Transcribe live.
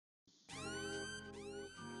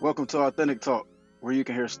Welcome to Authentic Talk, where you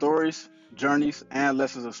can hear stories, journeys, and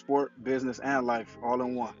lessons of sport, business, and life all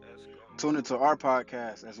in one. Tune into our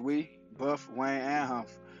podcast as we, Buff, Wayne, and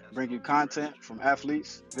Humph, bring you content from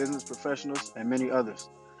athletes, business professionals, and many others,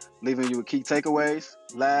 leaving you with key takeaways,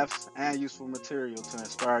 laughs, and useful material to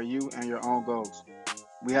inspire you and your own goals.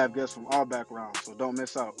 We have guests from all backgrounds, so don't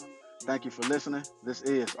miss out. Thank you for listening. This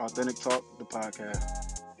is Authentic Talk, the podcast.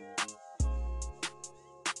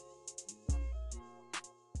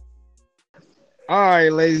 All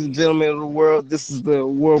right, ladies and gentlemen of the world, this is the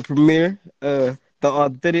world premiere, the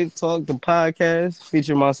Authentic Talk, the podcast,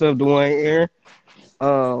 featuring myself, Dwayne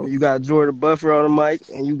Aaron. You got Jordan Buffer on the mic,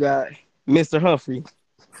 and you got Mr. Humphrey.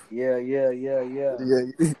 Yeah. Yeah,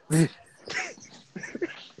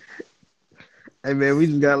 Hey man, we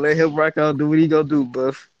just gotta let him rock out, do what he gonna do,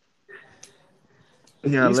 Buff.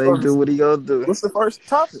 We gotta You let him supposed do to, what he gonna do. what's the first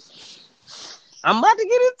topic? I'm about to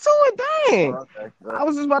get into it, dang. Oh, okay. I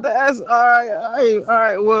was just about to ask. All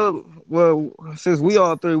right. Well. Since we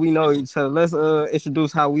all three we know each other, let's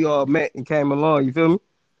introduce how we all met and came along. You feel me?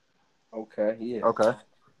 Okay, yeah. Okay.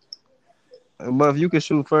 Buff, you can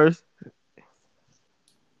shoot first.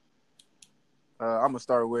 I'm gonna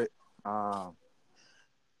start with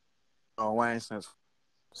Wayne since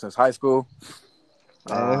high school.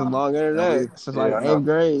 Man, it's longer than And that. Since like I know, eighth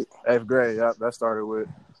grade. eighth grade. Yep, that started with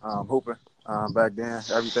hooping. Back then,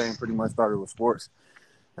 everything pretty much started with sports,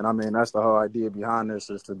 and I mean that's the whole idea behind this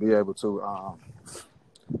is to be able to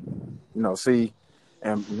see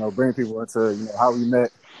and bring people into how we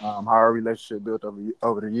met, how our relationship built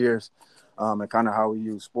over the years, and kind of how we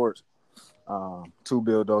use sports to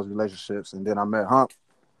build those relationships. And then I met Hump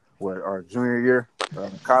with our junior year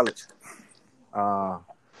in college, and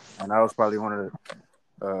that was probably one of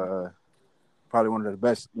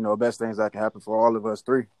the best things that can happen for all of us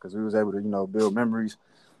three, because we was able to build memories,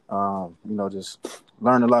 just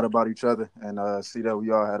learn a lot about each other, and see that we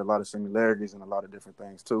all had a lot of similarities and a lot of different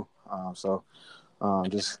things too.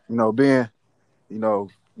 Just being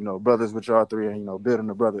brothers with y'all three, and building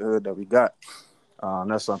the brotherhood that we got.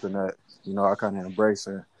 That's something that I kind of embrace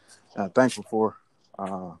and I'm thankful for.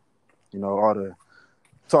 All the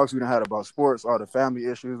talks we done had about sports, all the family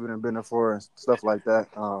issues we done been there for, and stuff like that.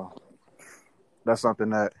 That's something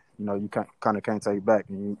that you kind of can't take back,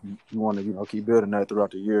 and you want to keep building that throughout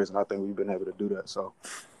the years. And I think we've been able to do that. So,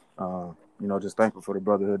 just thankful for the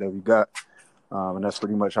brotherhood that we got, and that's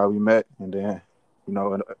pretty much how we met. And then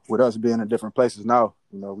and with us being in different places now,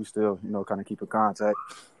 we still kind of keep in contact.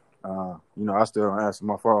 I still don't answer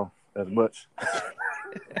my phone as much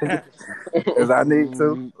as I need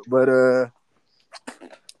to, but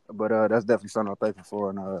that's definitely something I'm thankful for.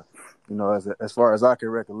 And as far as I can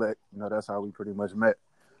recollect, that's how we pretty much met,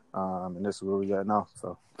 and this is where we at now.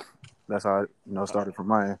 So that's how it started from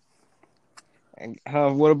my end. And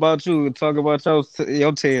what about you? Talk about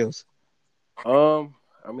your tales. I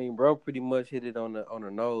mean, bro, pretty much hit it on the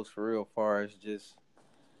nose for real. Far as just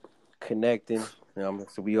connecting,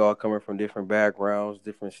 so we all coming from different backgrounds,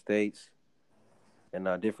 different states,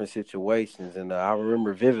 and different situations. And I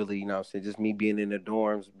remember vividly, just me being in the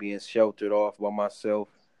dorms, being sheltered off by myself,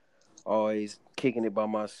 always kicking it by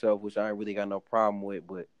myself, which I ain't really got no problem with.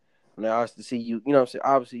 But when I used to see you,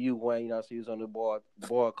 obviously you, Wayne, I see you was on the ball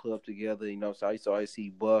club together, so I used to always see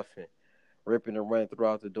Buff and ripping and running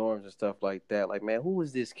throughout the dorms and stuff like that. Like, man, who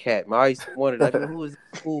is this cat? Man, I used to wonder, like, man, who is this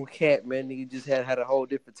cool cat, man? Nigga just had a whole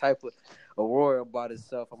different type of aurora about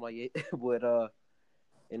himself. I'm like, yeah, but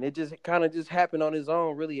and it just kind of just happened on his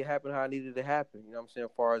own. Really, it happened how I needed it to happen. You know what I'm saying?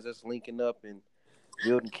 As far as us linking up and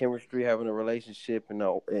building chemistry, having a relationship, and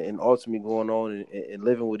ultimately going on and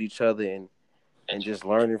living with each other and just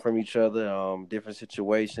learning from each other, different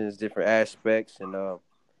situations, different aspects, and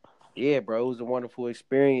yeah, bro, it was a wonderful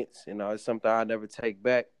experience. It's something I never take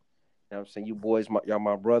back. You know what I'm saying? You boys, y'all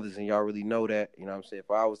my brothers, and y'all really know that. You know what I'm saying?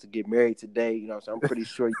 If I was to get married today, you know what I'm saying? I'm pretty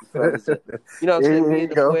sure you fellas, me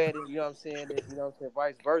and the wedding, you know what I'm saying? And,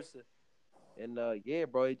 vice versa. And, yeah,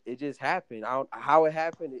 bro, it just happened. How it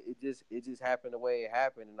happened, it just happened the way it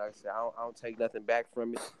happened. And like I said, I don't take nothing back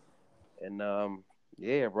from it. And,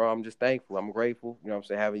 yeah, bro, I'm just thankful. I'm grateful, you know what I'm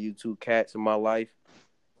saying, having you two cats in my life.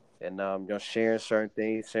 And sharing certain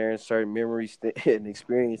things, sharing certain memories and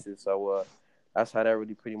experiences. So that's how that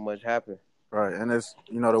really pretty much happened. Right, and it's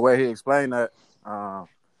the way he explained that, how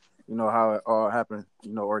it all happened,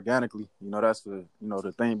 organically. That's the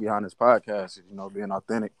thing behind this podcast is being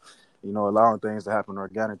authentic, allowing things to happen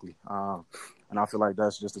organically. And I feel like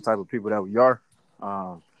that's just the type of people that we are.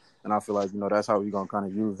 And I feel like that's how we're gonna kind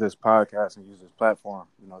of use this podcast and use this platform,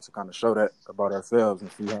 to kind of show that about ourselves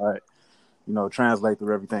and see how it translate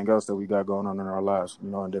through everything else that we got going on in our lives,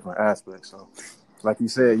 in different aspects. So like you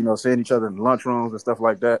said, seeing each other in the lunchrooms and stuff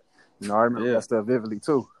like that. I remember Yeah. that stuff vividly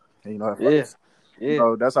too. And, at Yeah. first,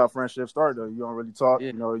 Yeah. that's how friendship started. Though. You don't really talk.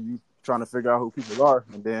 Yeah. You trying to figure out who people are,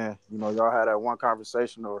 and then y'all had that one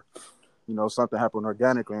conversation, or something happened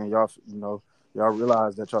organically, and y'all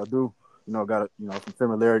realize that y'all do got some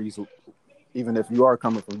similarities, even if you are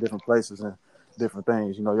coming from different places and different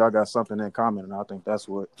things. Y'all got something in common, and I think that's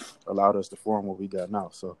what allowed us to form what we got now.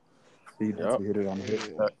 So he definitely hit it on the head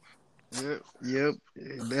with that. Yep.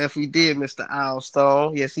 Definitely did, Mr.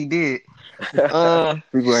 Owlstone. Yes, he did.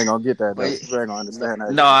 People ain't gonna get that though. But People ain't gonna understand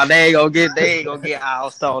that. no, they ain't gonna get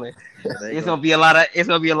Owlstone. It's gonna be a lot of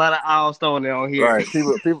Owlstone on here. Right.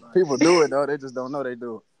 People do it though. They just don't know they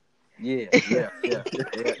do it. Yeah. They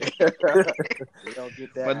don't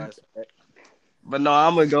get that aspect. But no,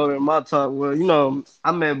 I'm gonna go to my talk. Well,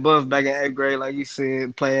 I met Buff back in 8th grade, like you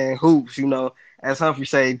said, playing hoops. As Humphrey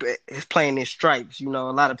say, it's playing in stripes. A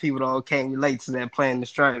lot of people can't relate to that, playing the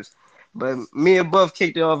stripes. But me and Buff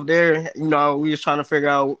kicked it off there. We was trying to figure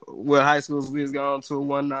out what high schools we was going to and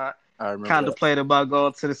whatnot. I remember Contemplated about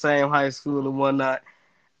going to the same high school and whatnot.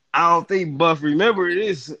 I don't think Buff remember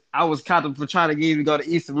this. I was contemplating trying to get him to go to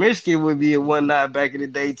Eastern Michigan with me and whatnot back in the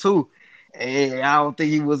day too. And I don't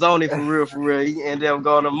think he was on it for real, for real. He ended up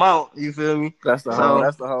going to Mount. You feel me? That's the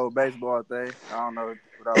whole baseball thing. I don't know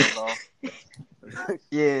what I was on.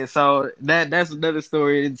 Yeah, so that's another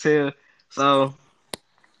story to tell. So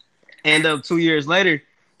end up 2 years later,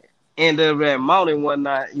 end up at Mount and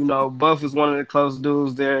whatnot. Buff was one of the close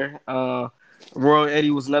dudes there. Royal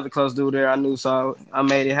Eddie was another close dude there I knew, so I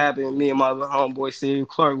made it happen. Me and my homeboy Steve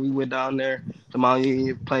Clark, we went down there to Mount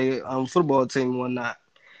Union, play football team and whatnot.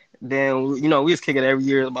 Then we was kicking every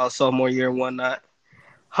year about sophomore year and whatnot.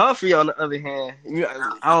 Humphrey, on the other hand,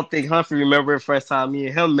 I don't think Humphrey remember the first time me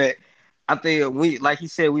and him met. I think like he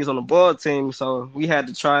said, we was on the ball team, so we had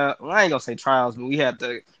to try. Well, I ain't gonna say trials, but we had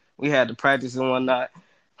to practice and whatnot.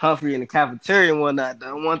 Humphrey in the cafeteria and whatnot.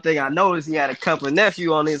 The one thing I noticed, he had a couple of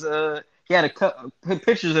nephew on his he had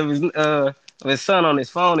pictures of his son on his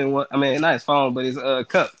phone and what I mean not his phone but his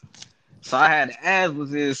cup. So I had to ask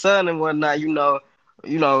was his son and whatnot.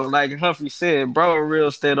 Like Humphrey said, bro, a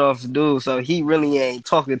real off dude. So he really ain't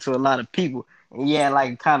talking to a lot of people. And he had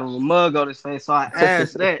like kind of a mug on his face. So I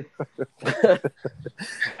asked that.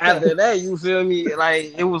 After that, you feel me?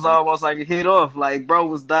 Like it was almost like a hit off. Like bro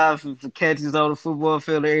was diving for catches on the football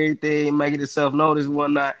field and everything, making himself notice and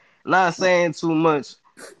whatnot. Not saying too much.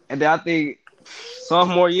 And then I think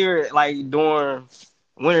sophomore year, like during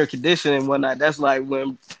winter conditioning and whatnot, that's like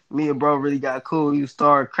when me and bro really got cool. He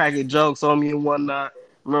started cracking jokes on me and whatnot.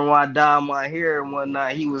 Remember when I dyed my hair and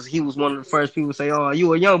whatnot? He was one of the first people to say, "Oh,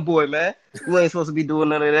 you a young boy, man. You ain't supposed to be doing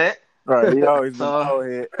none of that." Right, he always been old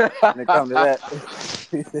head when it comes to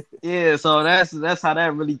that. Yeah, so that's how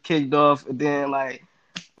that really kicked off. And then like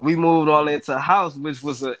we moved all into a house, which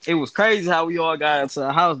was it was crazy how we all got into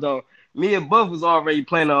a house though. Me and Buff was already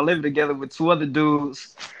planning on living together with two other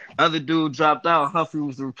dudes. Other dude dropped out. Humphrey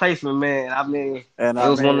was the replacement man. I mean, and it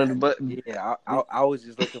was one of the. Yeah, I was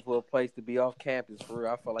just looking for a place to be off campus for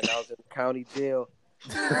real. I felt like I was in the county jail.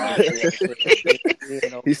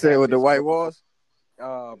 He said with the white walls.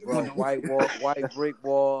 Bro, white brick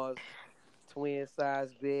walls, twin size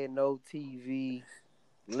bed, no TV.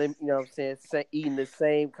 You know what I'm saying? Eating the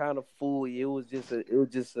same kind of food. It was just a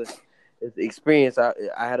experience. I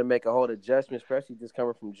had to make a whole adjustment, especially just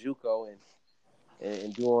coming from JUCO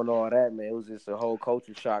and doing all that, man. It was just a whole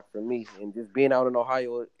culture shock for me. And just being out in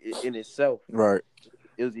Ohio in itself. Right.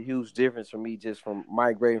 It was a huge difference for me just from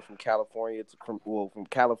migrating from California from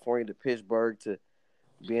California to Pittsburgh to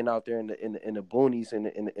being out there in the boonies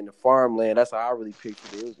in the farmland. That's how I really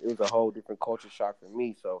pictured it. It was a whole different culture shock for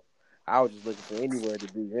me. So I was just looking for anywhere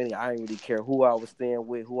to be. I didn't really care who I was staying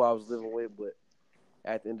with, who I was living with, but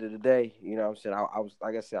at the end of the day, you know what I'm saying, I was,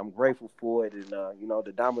 like I said, I'm grateful for it. And,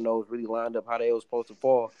 the dominoes really lined up how they were supposed to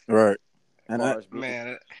fall. Right. As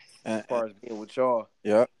far as being with y'all.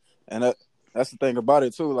 Yeah. And that's the thing about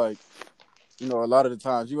it, too. Like, a lot of the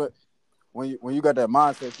times, when you got that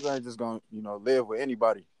mindset, you ain't just going to, live with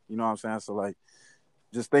anybody. You know what I'm saying? So, like,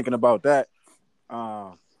 just thinking about that,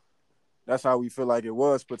 that's how we feel like it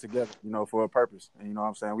was put together, for a purpose. And, you know what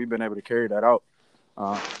I'm saying? We've been able to carry that out,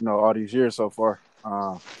 all these years so far.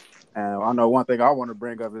 And I know one thing I want to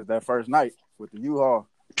bring up is that first night with the U-Haul.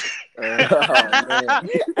 Hey,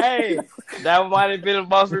 that might have been the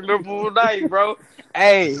most memorable night, bro.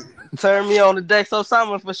 Hey, turn me on the Dexo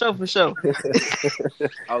Simon for sure.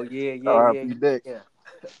 Oh yeah. Dick. Yeah.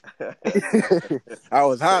 I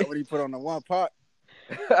was hot when he put on the one pot.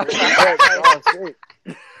 Oh shit.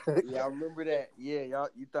 Yeah, I remember that. Yeah, y'all,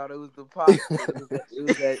 you thought it was the pop.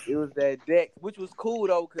 It was that deck, which was cool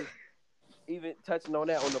though, because even touching on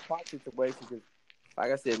that on the pop situation, because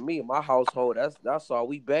like I said, me and my household, that's all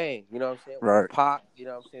we bang. You know what I'm saying? Right. Pop, you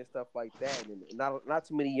know what I'm saying, stuff like that, and not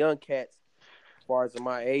too many young cats, as far as in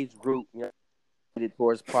my age group, you know,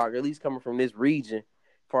 towards Pac, at least coming from this region, as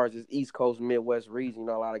far as this East Coast, Midwest region. You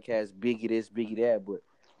know, a lot of cats Biggie this, Biggie that, but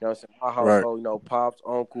you know what I'm saying? My Right. household, you know, pops,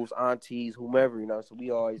 uncles, aunties, whomever, you know, so we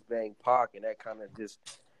always bang Pac, and that kind of just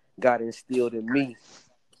got instilled in me.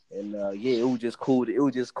 And yeah, it was just cool. It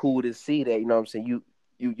was just cool to see that, you know what I'm saying,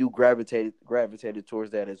 you gravitated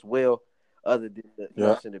towards that as well. Other than the, you know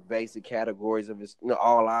what I'm saying, the basic categories of his, you know,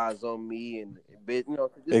 all eyes on me and you know,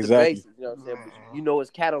 just the basics, you know what I'm saying. But you know, it's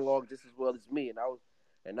cataloged just as well as me,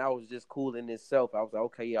 and I was just cool in itself. I was like,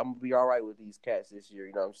 okay, yeah, I'm gonna be all right with these cats this year,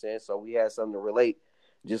 you know what I'm saying. So we had something to relate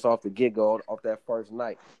just off the get go, off that first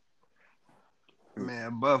night.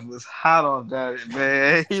 Man, Buff was hot off that,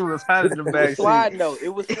 man. He was hot in the It was back seat. slide note. It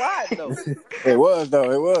was slide note. It was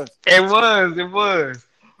though. It was. It was.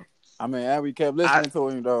 I mean, and we kept listening to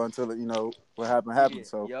him though until you know what happened. Yeah.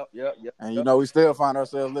 So Yep. and you know we still find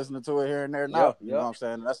ourselves listening to it here and there now. You know what I'm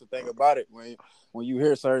saying? And that's the thing about it. When you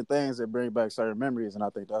hear certain things, it brings back certain memories, and I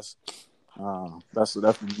think that's you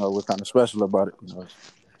know what's kind of special about it. You know,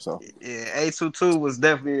 so Yeah, A22 was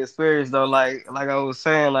definitely an experience though. Like I was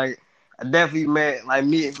saying, like I definitely met like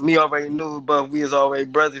me already knew, but we was already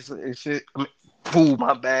brothers and shit. I mean,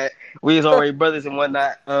 my bad. We was already brothers and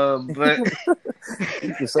whatnot. But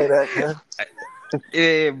you can say that, man.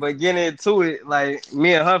 yeah, but getting into it, like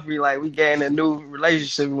me and Humphrey, like we gained a new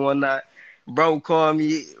relationship and whatnot. Bro called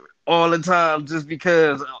me all the time just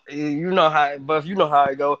because you know how, Buff, you know how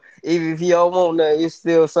it go. Even if he don't want nothing, it's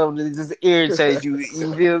still something that just irritates you.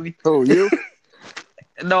 You feel me? Who you?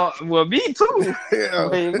 No, well, me too. I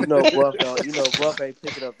mean, You know, Buff ain't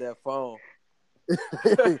picking up that phone.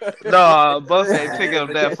 no, Buff ain't picking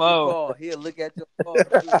up that phone. Call. He'll look at your call.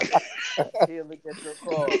 He'll look at your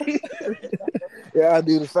call. Yeah, I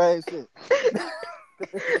do the same shit.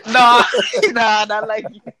 No, not like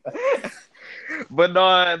you. But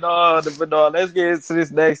no, let's get into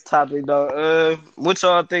this next topic, though. What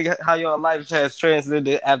y'all think? How your life has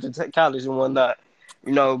transited after college and whatnot?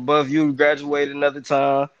 You know, Buff, you graduated another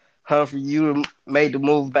time. Humphrey, you made the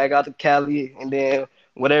move back out to Cali, and then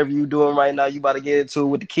whatever you doing right now, you about to get into it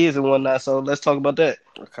with the kids and whatnot. So let's talk about that.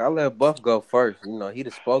 Okay, I'll let Buff go first. You know, he the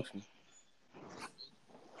spokesman.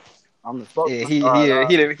 I'm the Yeah, spokesman.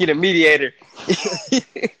 he the mediator.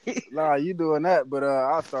 Nah, you doing that, but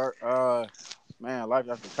I'll start. Man, life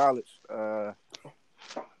after college.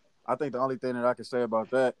 I think the only thing that I can say about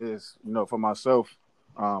that is, you know, for myself,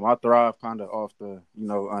 I thrive kind of off the, you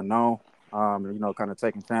know, unknown, and, you know, kind of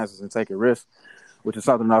taking chances and taking risks, which is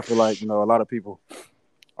something I feel like, you know, a lot of people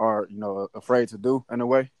are, you know, afraid to do in a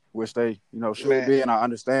way, which they, you know, should be. And I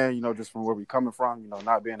understand, you know, just from where we're coming from, you know,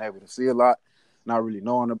 not being able to see a lot, not really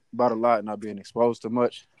knowing about a lot, not being exposed to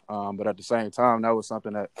much. But at the same time, that was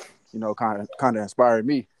something that, you know, kind of inspired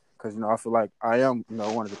me because, you know, I feel like I am, you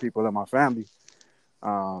know, one of the people in my family,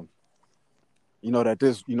 you know, that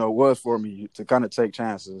this, you know, was for me to kind of take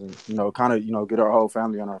chances and, you know, kind of, you know, get our whole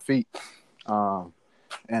family on our feet. And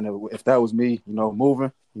if that was me, you know,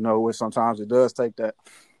 moving, you know, which sometimes it does take that,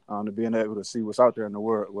 to being able to see what's out there in the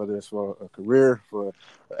world, whether it's for a career, for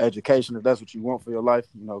education, if that's what you want for your life,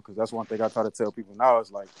 you know, because that's one thing I try to tell people now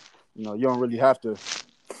is like, you know, you don't really have to,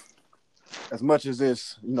 as much as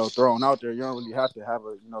it's, you know, thrown out there, you don't really have to have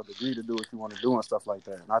a, you know, degree to do what you want to do and stuff like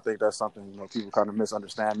that. And I think that's something, you know, people kind of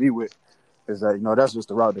misunderstand me with, is that, you know, that's just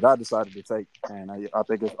the route that I decided to take. And I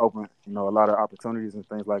think it's opened, you know, a lot of opportunities and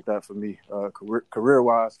things like that for me,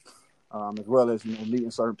 career-wise, as well as, you know,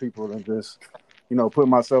 meeting certain people and just, you know, put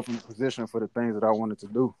myself in a position for the things that I wanted to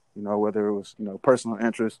do, you know, whether it was, you know, personal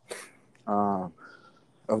interest, of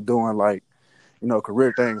doing like, you know,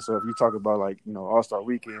 career things. So if you talk about like, you know, All-Star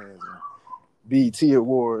weekends and BET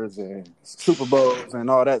Awards and Super Bowls and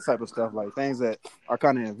all that type of stuff, like things that I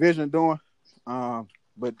kind of envisioned doing,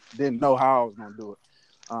 but didn't know how I was going to do it.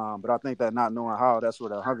 But I think that not knowing how, that's where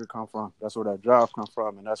that hunger come from. That's where that drive come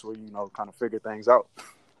from. And that's where, you know, kind of figure things out.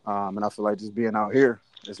 And I feel like just being out here,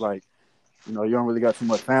 it's like, you know, you don't really got too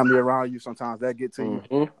much family around you. Sometimes that get to you.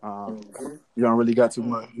 You don't really got too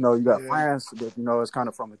much, you know, you got friends, but, you know, it's kind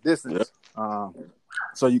of from a distance.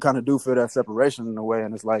 So you kind of do feel that separation in a way.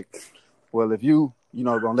 And it's like, well, if you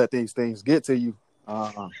know, going to let these things get to you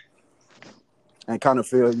and kind of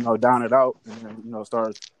feel, you know, down and out and then, you know,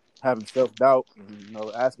 start having self-doubt and, you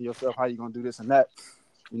know, asking yourself how you going to do this and that,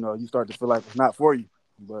 you know, you start to feel like it's not for you.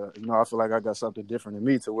 But, you know, I feel like I got something different in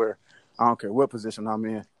me to where I don't care what position I'm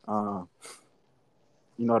in.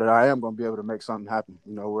 You know, that I am going to be able to make something happen,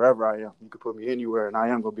 you know, wherever I am. You could put me anywhere, and I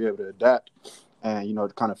am going to be able to adapt and, you know,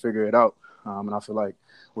 to kind of figure it out. And I feel like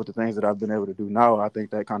with the things that I've been able to do now, I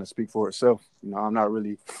think that kind of speak for itself. You know, I'm not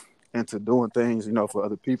really into doing things, you know, for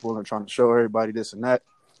other people and trying to show everybody this and that.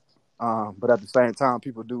 But at the same time,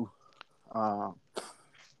 people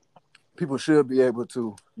should be able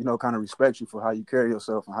to, you know, kind of respect you for how you carry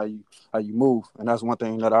yourself and how you move. And that's one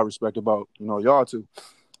thing that I respect about, you know, y'all too.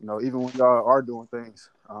 You know, even when y'all are doing things,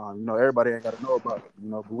 you know, everybody ain't got to know about it, you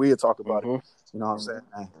know, but we'll talk about it. You know what I'm saying?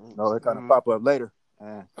 And, you know, it kind of pop up later.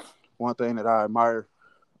 And one thing that I admire,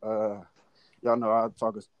 y'all know I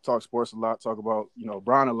talk sports a lot, talk about, you know,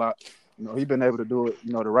 Bron a lot. You know, he's been able to do it,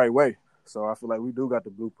 you know, the right way. So I feel like we do got the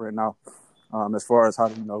blueprint now as far as how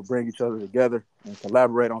to, you know, bring each other together and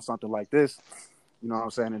collaborate on something like this, you know what I'm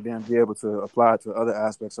saying, and then be able to apply it to other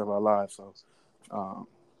aspects of our lives. So,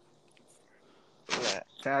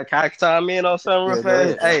 Can I chime in on something real yeah, go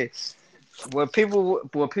fast? ahead. Hey, what people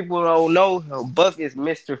don't know, Buff is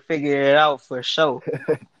Mr. Figure It Out for sure.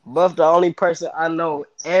 Buff the only person I know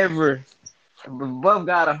ever. Buff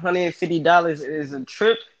got $150 is a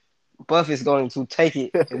trip. Buff is going to take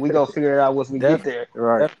it, and we gonna figure it out once we get there.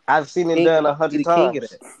 Right. I've seen it done 100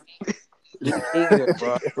 times. He the king of that,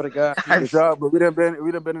 bro. What a guy. Good job, but we done been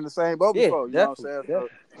in the same boat Yeah, before, you know what I'm saying? So,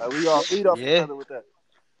 like, we all feed off each other with that.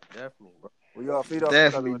 Definitely, bro. We all feed off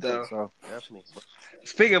each other with Though. that. So Definitely, bro.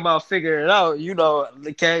 Speaking about figuring it out, you know,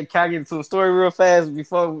 can I get into a story real fast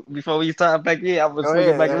before we start back in? I'm gonna swing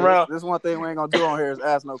it back around. This one thing we ain't gonna do on here is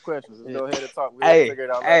ask no questions. Let's go ahead and talk. We'll figure it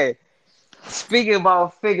out later. Hey, speaking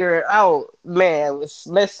about figure it out, man,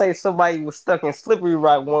 let's say somebody was stuck in Slippery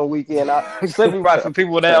Rock one weekend. Slippery Rock, for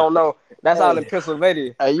people that don't know, that's out in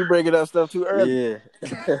Pennsylvania. Hey, you bringing up stuff too early. Yeah.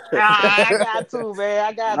 I got to, man.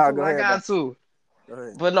 I got to.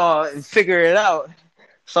 But no, figure it out.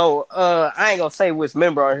 So I ain't gonna say which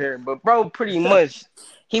member on here, but bro, pretty much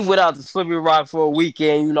he went out to Slippery Rock for a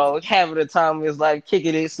weekend, you know, having the time of his life,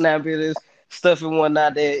 kicking it, snapping it, stuff and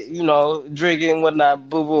whatnot, that, you know, drinking, whatnot,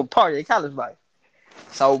 boo party, college life.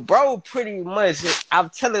 So bro, pretty much, I'm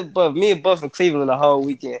telling Buff, me and Buff in Cleveland the whole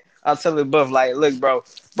weekend. I'm telling Buff, like, look, bro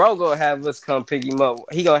gonna have us come pick him up.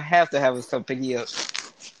 He gonna have to have us come pick him up.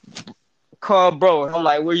 Call bro. I'm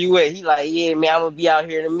like, where you at? He like, yeah, man, I'm gonna be out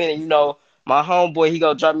here in a minute. You know, my homeboy, he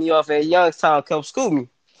gonna drop me off at Youngstown, come school me.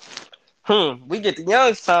 We get to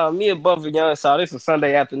Youngstown, me and Buff in Youngstown. This is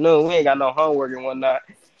Sunday afternoon. We ain't got no homework and whatnot.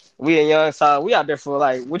 We in Youngstown. We out there for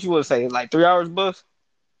like, what you would say, like 3 hours, Buff?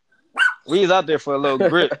 We was out there for a little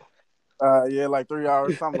grip. Yeah, like 3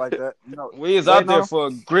 hours, something like that. You know, we was out there for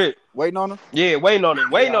a grip. Waiting on him? Yeah, waiting on him.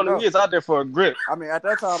 We was out there for a grip. I mean, at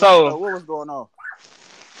that time, I didn't know what was going on.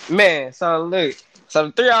 Man, so look,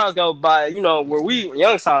 3 hours go by, you know, where we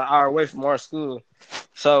Youngstown an hour away from our school.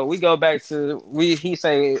 So we go back to he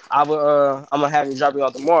say I'm gonna have him drop me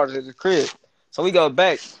off tomorrow to the crib. So we go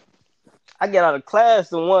back. I get out of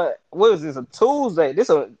class and what was this, a Tuesday?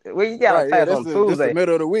 We got class on Tuesday. This the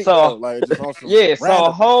middle of the week, so like just on some so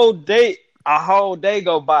a whole day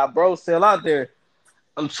go by, bro, still out there.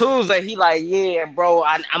 On Tuesday, he like, yeah, bro,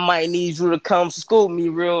 I might need you to come scoop me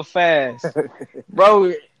real fast.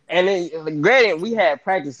 Bro, and then, granted, we had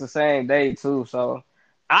practice the same day too, so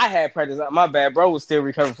I had practice. My bad, bro was still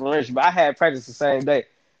recovering from injury, but I had practice the same day.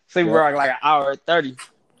 So we were like an hour 30.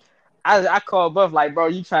 I called Buff like, bro,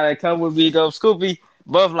 you trying to come with me, go Scoopy?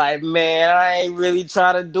 Buff like, man, I ain't really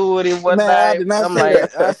trying to do it in one night. I did not say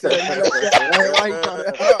that. I said,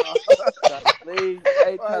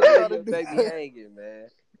 you make me hanging, man.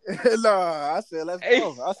 No, I said, let's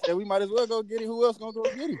go. I said, we might as well go get him. Who else gonna go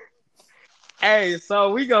get him? Hey,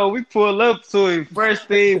 so we pull up to him. First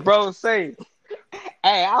thing, bro, say,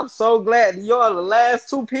 hey, I'm so glad y'all the last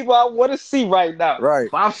two people I want to see right now. Right.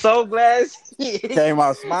 I'm so glad he came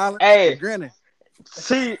out smiling, grinning.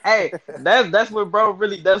 See, hey, that's when bro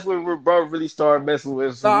really started messing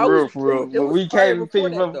with us for real. When we came to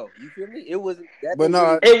pick him up, you feel me? It wasn't that. But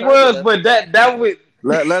no, it was, but that would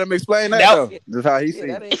let him explain that though. Just how he sees.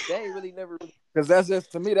 That ain't really never. Because that's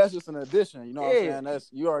just, to me, that's just an addition. You know what I'm saying? That's,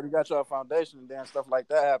 you already got your foundation, and then stuff like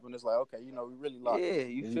that happen. It's like, okay, you know, we really locked. Yeah,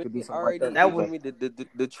 you feel could me? do something Already, like that. Was me.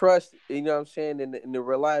 The trust, you know what I'm saying, and the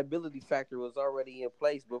reliability factor was already in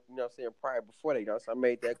place. But you know what I'm saying, prior before that, you know, so I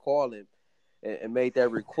made that call and made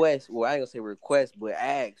that request. Well, I ain't gonna say request, but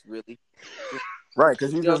asked really. Right,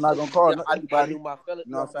 because you're just not gonna call I knew my fellas,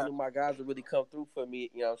 I knew my guys would really come through for me.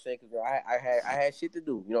 You know what I'm saying? Because I had shit to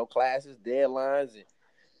do. You know, classes, deadlines, and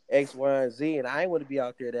X, Y, and Z, and I ain't want to be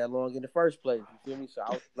out there that long in the first place. You feel me? So I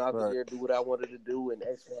was out there to do what I wanted to do and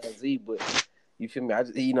X, Y, and Z. But You feel me?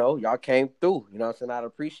 Y'all came through. You know what I'm saying? I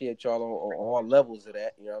appreciate y'all on all levels of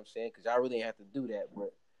that. You know what I'm saying? Because y'all really ain't have to do that,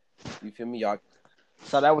 but you feel me? Y'all.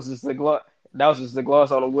 So that was just the gloss. That was just the gloss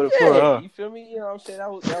on the wooden floor, Yeah, huh? you feel me? You know what I'm saying?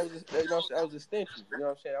 That was just, you know what I'm saying? That was extension. You know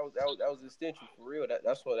what I'm saying? That was extension for real.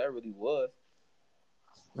 That's what that really was.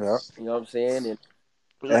 Yeah. You know what I'm saying? And if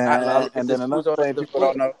And the then shoe was another on the thing other people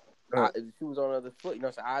don't foot, know. Go ahead. if the shoe was on the other foot, you know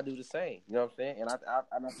what I'm saying? I do the same. You know what I'm saying? And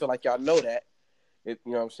I feel like y'all know that. You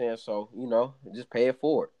know what I'm saying? So, just pay it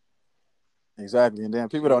forward. Exactly. And then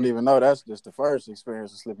people don't even know that's just the first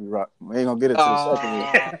experience of Slippery Rock. We ain't gonna get it to the second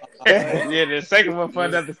one. Yeah, the second one for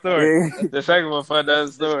another story. we The second one for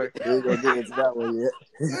another story. ain't gonna get into that one yet.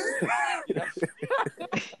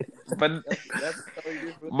 But That's totally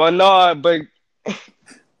different. but no,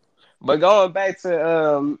 but going back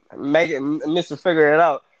to making Mr. Figure It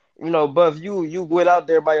Out, Buff, you went out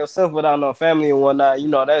there by yourself without no family and whatnot.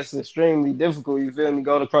 That's extremely difficult. You feel me?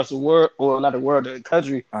 Going across the world, well, not the world, the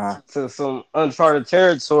country, Uh, to some uncharted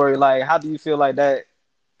territory. Like, how do you feel like that?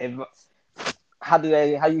 How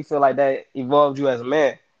you feel like that evolved you as a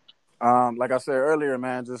man? like I said earlier,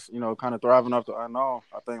 man, just kind of thriving off the unknown.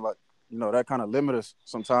 I think that kind of limit us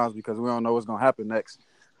sometimes because we don't know what's gonna happen next.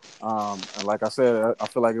 And like I said, I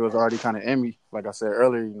feel like it was already kind of in me. Like I said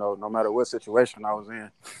earlier, no matter what situation I was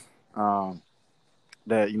in,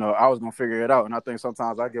 that I was gonna figure it out. And I think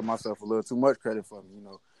sometimes I give myself a little too much credit for me.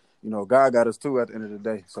 God got us too at the end of the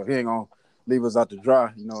day, so He ain't gonna leave us out to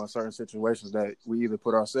dry. In certain situations that we either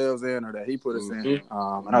put ourselves in or that He put us in.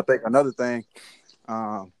 And I think another thing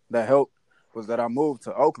that helped was that I moved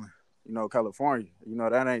to Oakland, California.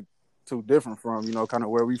 That ain't too different from kind of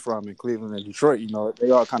where we from in Cleveland and Detroit. They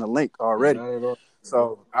all kind of linked already.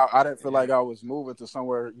 So I didn't feel like I was moving to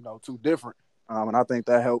somewhere too different. And I think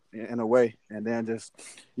that helped in a way. And then just,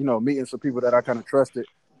 meeting some people that I kind of trusted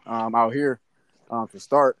out here to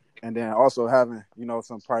start. And then also having,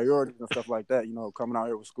 some priorities and stuff like that, coming out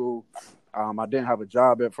here with school. I didn't have a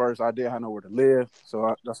job at first. I didn't have nowhere to live.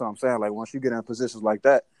 So that's what I'm saying. Like, once you get in positions like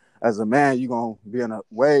that, as a man, you're going to be in a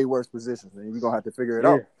way worse position. And you're going to have to figure it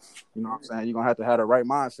out. You know what I'm saying? You're going to have the right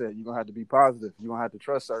mindset. You're going to have to be positive. You're going to have to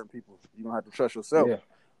trust certain people. You're going to have to trust yourself. Yeah.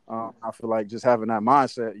 I feel like just having that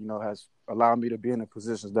mindset, has allowed me to be in the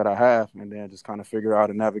positions that I have and then just kind of figure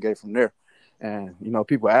out and navigate from there. And,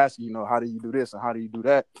 people ask, how do you do this and how do you do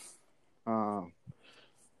that?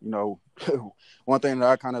 One thing that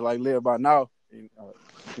I kind of like live by now,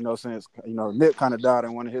 since, Nip kind of died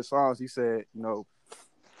in one of his songs, he said,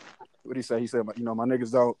 what he say? He said, my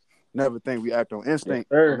niggas don't never think we act on instinct.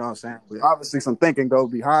 Yes, You know what I'm saying? But obviously some thinking goes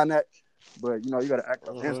behind that. But, you got to act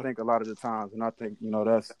on instinct a lot of the times. And I think,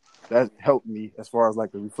 that's helped me as far as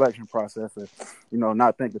like the reflection process and,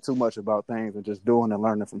 not thinking too much about things and just doing and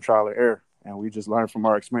learning from trial and error. And we just learn from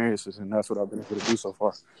our experiences. And that's what I've been able to do so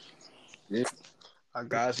far. Yeah. I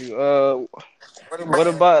got you. What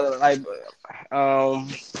about like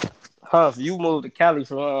Huff? You moved to Cali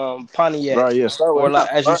from Pontiac, Right, yeah. Start or with like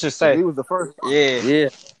him, as you should say. he was the first. Yeah.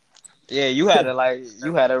 Yeah, you had a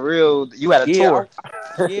tour.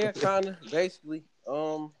 Kind of, basically.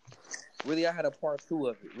 Really, I had a part two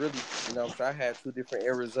of it. Really, so I had two different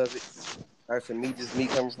eras of it. Like I said, me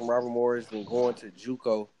coming from Robert Morris and going to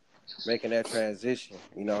JUCO, making that transition.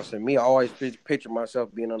 So me, I always picture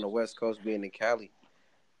myself being on the West Coast, being in Cali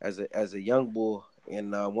as a young bull.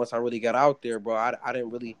 And once I really got out there, bro, I didn't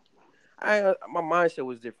really. My mindset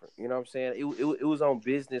was different. You know what I'm saying? It was on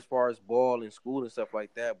business as far as ball and school and stuff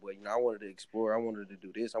like that. But I wanted to explore. I wanted to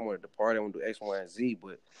do this. I wanted to party. I wanted to do X, Y, and Z.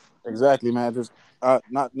 But exactly, man. Just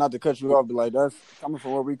not to cut you off, but like that's coming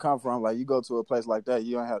from where we come from. Like you go to a place like that,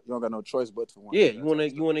 you don't got no choice but to want. Yeah, you want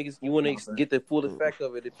to get the full effect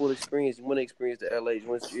of it, the full experience. You want to experience the LA. You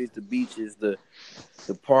want to experience the beaches, the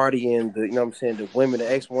party, and the what I'm saying, the women,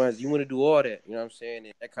 the X ones. You want to do all that. You know what I'm saying?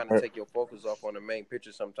 And that kind of take your focus off on the main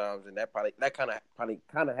picture sometimes. And that kind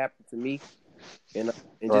of happened to me. And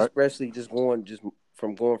just especially just going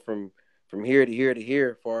from here to here to here,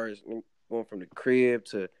 as far as going from the crib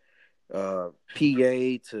to PA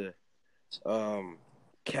to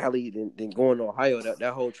Cali, then going to Ohio.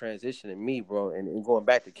 That whole transition in me, bro, and going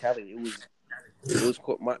back to Cali, it was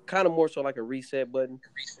kind of more so like a reset button.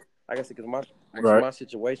 Like I said, because my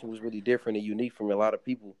situation was really different and unique from a lot of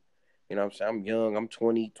people. You know what I'm saying? I'm young. I'm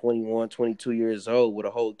 20, 21, 22 years old with a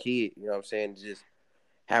whole kid. You know what I'm saying? Just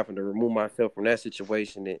having to remove myself from that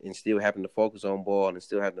situation and still having to focus on ball and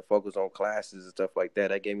still having to focus on classes and stuff like that.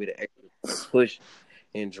 That gave me the extra push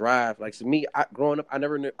and drive. Like, to me, growing up, I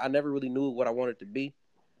never really knew what I wanted to be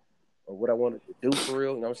or what I wanted to do for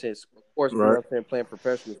real. You know what I'm saying? Of course, you know what I'm saying, playing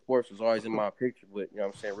professional sports was always in my picture, but you know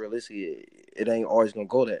what I'm saying, realistically, it ain't always gonna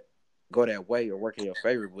go that way or work in your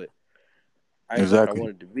favor. But I didn't know what I Exactly.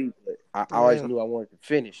 wanted to be, but I always Yeah. knew I wanted to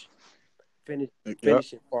finish Yep.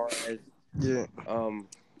 as far as Yeah.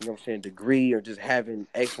 you know what I'm saying, degree or just having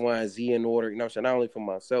X, Y, and Z in order. You know what I'm saying, not only for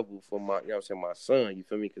myself but for my, you know what I'm saying, my son. You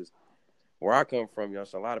feel me? Because where I come from, you know, what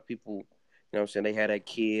I'm saying, a lot of people, you know what I'm saying, they had that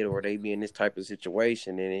kid or they be in this type of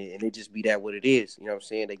situation and it just be that what it is. You know what I'm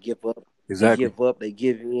saying? They give up, Exactly. they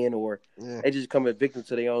give in, or Yeah. they just come a victim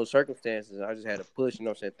to their own circumstances. And I just had to push, you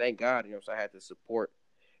know what I'm saying? Thank God, you know what I'm saying, I had to support,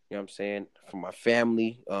 you know what I'm saying, from my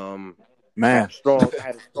family. Man. I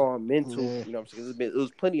had a strong mental, Yeah. you know what I'm saying? It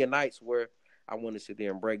was plenty of nights where I wanted to sit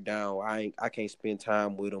there and break down. I can't spend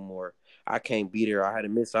time with them, or I can't be there. I had to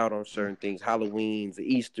miss out on certain things, Halloweens, the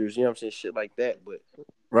Easters, you know what I'm saying, shit like that. But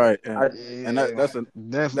Right. I And Yeah. that's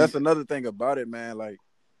Definitely. another thing about it, man. Like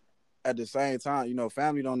at the same time, you know,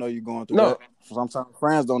 family don't know you going through no, that. Sometimes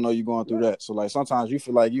friends don't know you going through that. So like sometimes you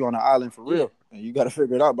feel like you on an island for yeah, real, and you got to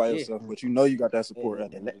figure it out by yeah, yourself. But you know you got that support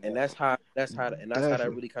at the end of the and day. that's how that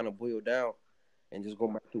Definitely. really kind of boiled down. And just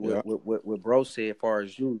going back to Yeah. what bro said, as far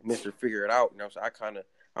as you, Mister Figure It Out, you know, so I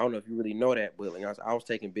don't know if you really know that, but like, I was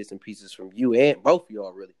taking bits and pieces from you and both of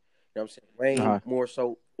y'all really. You know what I'm saying? Wayne Uh-huh. more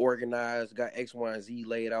so organized, got X, Y, and Z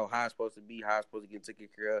laid out, how it's supposed to be, how it's supposed to get taken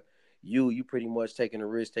care of. You pretty much taking the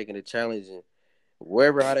risk, taking the challenge, and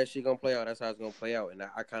wherever how that shit gonna play out, that's how it's gonna play out. And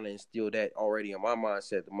I kind of instilled that already in my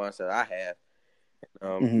mindset, the mindset I have. You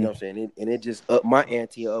Mm-hmm. know what I'm saying? It just up my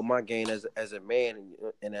ante, up my game as a man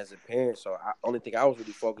and as a parent. So only thing I was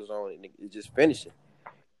really focused on is just finishing.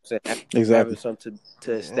 So having Exactly. something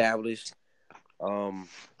to Yeah. establish, um,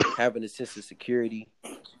 having a sense of security,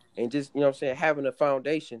 and just, you know what I'm saying, having a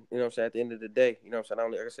foundation. You know what I'm saying, at the end of the day, you know what I'm saying, not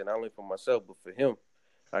only, like I said, not only for myself but for him.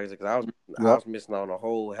 Like I said, 'cause I Yep. was missing out on a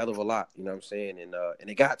whole hell of a lot. You know what I'm saying, and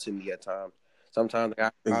it got to me at times. Sometimes I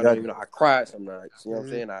don't even Exactly. know. I cried some nights. You know what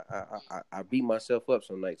I'm Yeah. saying. I beat myself up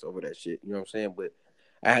some nights over that shit. You know what I'm saying. But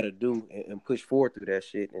I had to do and push forward through that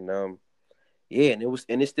shit. And yeah,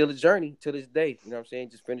 and it's still a journey to this day. You know what I'm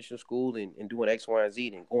saying. Just finishing school and doing X, Y, and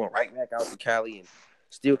Z, and going right back out to Cali and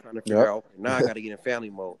still trying to figure Yep. out. Okay, now I got to get in family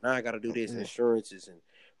mode. Now I got to do this Yeah. insurances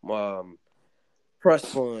and trust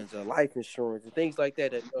funds, life insurance, and things like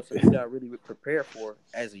that. That, you know, so you're not really prepared for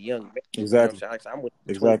as a young man. You know what I'm Exactly. saying? Like I said, I'm with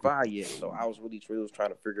Exactly. 25 yet, so I was really trying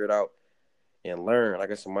to figure it out and learn.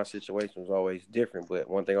 Like I said, my situation was always different, but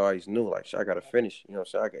one thing I always knew, like, shit, I got to finish. You know,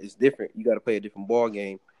 so it's different. You got to play a different ball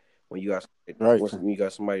game Right. when you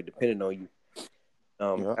got somebody depending on you.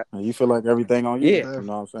 Yeah. And you feel like everything on you. Yeah, You know Definitely.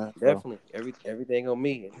 what I'm saying? So definitely everything on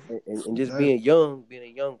me, and just Definitely. being a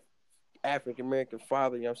young African American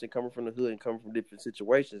father. You know what I'm saying, coming from the hood and coming from different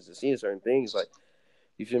situations and seeing certain things like.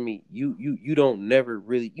 You feel me? You don't you never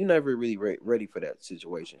really ready for that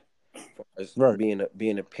situation. As right.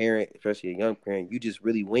 being a parent, especially a young parent, you just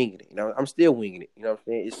really winging it. You know, I'm still winging it. You know what I'm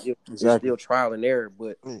saying? It's Exactly. still trial and error,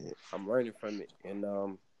 but Yeah. I'm learning from it. And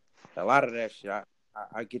a lot of that shit, I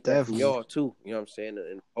get that from Definitely. y'all too. You know what I'm saying?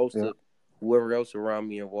 And most Yeah. of whoever else around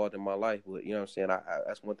me involved in my life. But you know what I'm saying?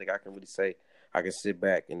 That's one thing I can really say. I can sit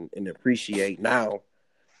back and appreciate now.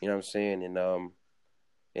 You know what I'm saying?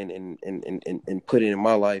 And put it in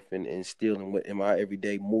my life and still in my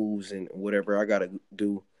everyday moves and whatever I gotta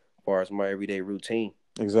do as far as my everyday routine.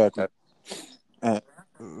 Exactly. And,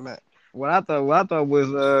 Man, what I thought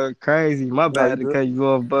was crazy. My no, you bad to good. cut you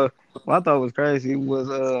off, but what I thought was crazy was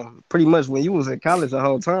pretty much when you was in college the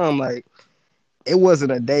whole time, like it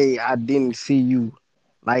wasn't a day I didn't see you.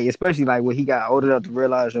 Like especially like when he got old enough to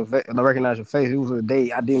realize to recognize your face, it was a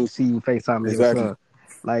day I didn't see you FaceTime your Exactly. son.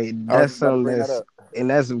 Like I was that's just about to something bring that up.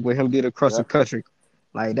 that's with him being across Yeah. the country.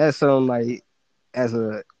 Like that's something like as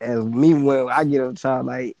me when I get a child,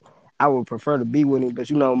 like I would prefer to be with him,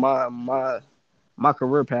 but you know my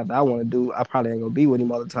career path that I want to do, I probably ain't gonna be with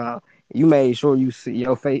him all the time. You made sure you see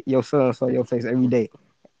your face, your son saw your face every day.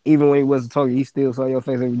 Even when he wasn't talking, he still saw your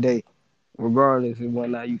face every day, regardless and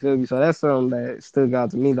whatnot. You feel me? So that's something that stood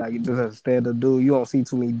out to me. Like just as a stand-up dude, you don't see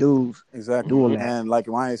too many dudes Exactly. doing that. And like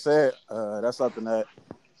Ryan said, that's something that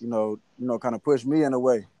kind of pushed me in a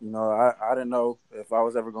way. I didn't know if I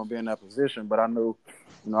was ever going to be in that position, but I knew,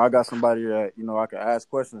 I got somebody that I could ask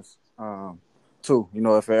questions to.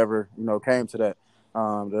 If it ever came to that,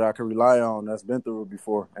 that I could rely on. That's been through it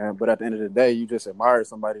before. But at the end of the day, you just admire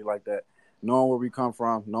somebody like that, knowing where we come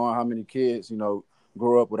from, knowing how many kids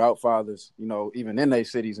grew up without fathers. Even in their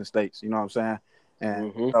cities and states. You know what I'm saying?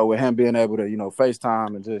 And Mm-hmm. with him being able to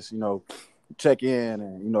FaceTime and just check in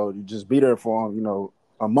and just be there for him,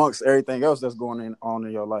 amongst everything else that's going on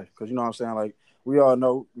in your life. Because you know what I'm saying, like we all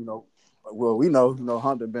know, we know,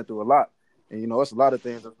 Hunter been through a lot, and it's a lot of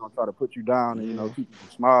things that's gonna try to put you down and Yeah, keep you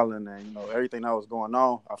from smiling and everything that was going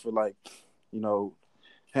on. I feel like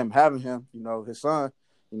him having him, his son,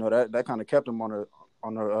 that kind of kept him on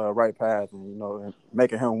the right path, and and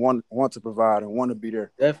making him want to provide and want to be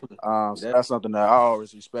there. Definitely. So that's something that I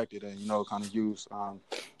always respected and kind of used.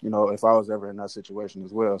 If I was ever in that situation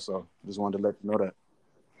as well. So just wanted to let you know that.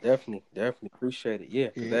 Definitely appreciate it. Yeah,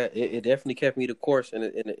 because Yeah. it definitely kept me the course in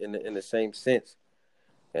the same sense.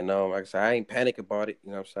 And like I said, I ain't panic about it.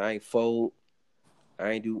 You know what I'm saying? I ain't fold.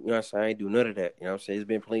 I ain't do. You know what I'm saying? I ain't do none of that. You know what I'm saying? It's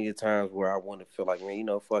been plenty of times where I want to feel like, man,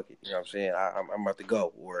 fuck it. You know what I'm saying? I'm about to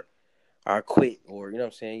go, or I quit, or you know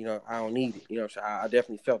what I'm saying? I don't need it. You know what I'm saying? I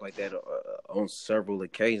definitely felt like that on several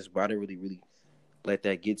occasions, but I didn't really let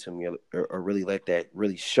that get to me, or really let that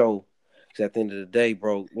really show. Because at the end of the day,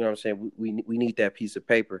 bro, you know what I'm saying? We need that piece of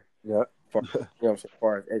paper Yeah. for, what I'm saying, as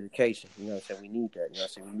far as education. You know what I'm saying? We need that. You know what I'm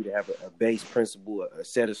saying? We need to have a base principle, a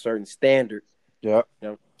set a certain standard. Yeah.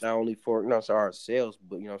 Not only for ourselves,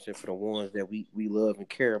 but what I'm saying, for the ones that we love and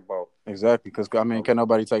care about. Exactly. Because can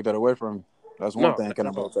nobody take that away from you? That's one No, thing. Can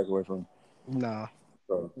not at nobody all. take away from you? Nah,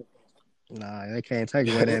 So, nah, they can't take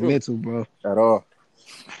away that mental, bro. at all.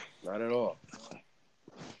 Not at all.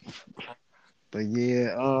 But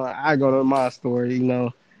yeah, I go to my story.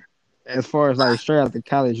 As far as like straight after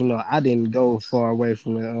college, I didn't go far away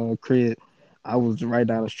from the crib. I was right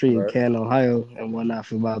down the street in Right. Canton, Ohio, and whatnot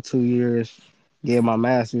for about 2 years. Get my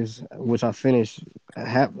master's, which I finished,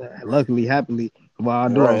 luckily, happily. While I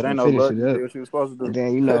You're do, I right. was It ain't gonna no finish luck. it You did up, what you were supposed to and do.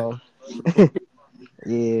 then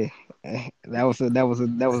yeah, that was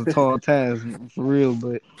a tall task for real,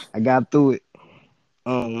 but I got through it.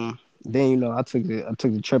 Then I took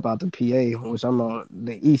the trip out to PA, which I'm on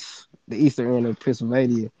the eastern end of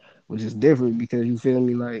Pennsylvania, which is different because you feel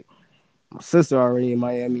me, like my sister already in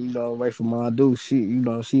Miami, away from my dude. She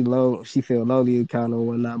feel lonely kind of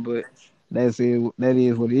whatnot, but that's it. That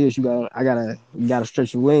is what it is. You gotta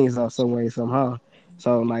stretch your wings out some way somehow.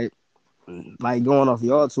 So like going off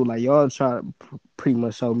y'all too, like y'all try to pretty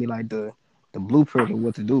much show me like the blueprint of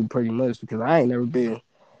what to do pretty much because I ain't never been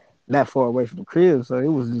that far away from the crib, so it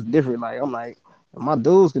was just different. Like I'm like, if my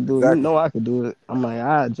dudes could do it, Exactly. I could do it. I'm like,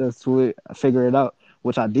 I adjust to it, I figure it out,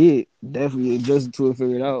 which I did. Definitely adjusted to it,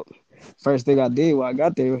 figure it out. First thing I did when I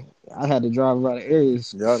got there, I had to drive around the area,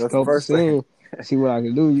 Yeah, that's the scope the first thing. scene, see what I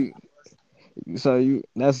could do.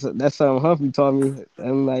 That's something Humphrey taught me.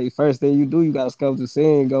 I'm like, first thing you do, you gotta scope the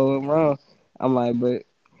scene, go around. I'm like, but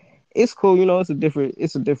it's cool, it's a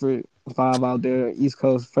different vibe out there, East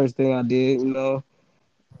Coast. First thing I did,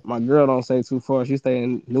 my girl don't stay too far. She stay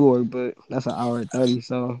in Newark, but that's an hour and 30.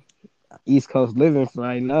 So East Coast living for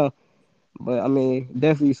right now. But I mean,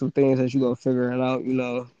 definitely some things that you go figuring out.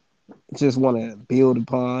 Just want to build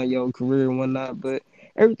upon your career and whatnot. But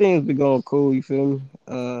everything's been going cool. You feel me?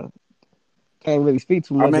 Can't really speak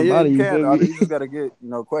too I much mean, yeah, about it. you You can. feel me? You just got to get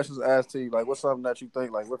questions asked to you. Like, what's something that you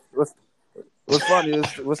think? Like, what's funny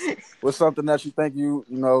is what's something that you think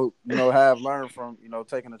have learned from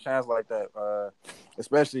taking a chance like that.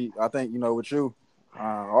 Especially, I think with you,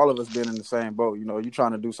 all of us being in the same boat. You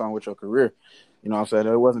trying to do something with your career. You know what I'm saying?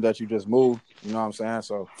 It wasn't that you just moved. You know what I'm saying?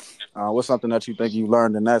 So, what's something that you think you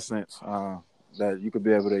learned in that sense that you could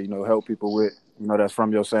be able to help people with that's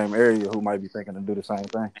from your same area who might be thinking to do the same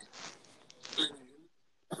thing.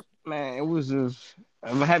 Man, it was just.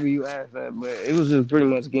 I'm happy you asked that, but it was just pretty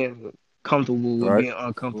much getting comfortable with Right. being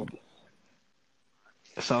uncomfortable.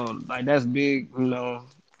 So like that's big.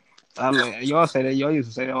 I mean, y'all used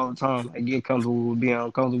to say that all the time. Like get comfortable with being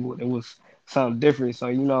uncomfortable. It was something different.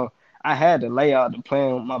 So I had to lay out the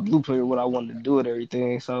plan, my blueprint, what I wanted to do with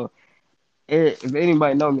everything. So if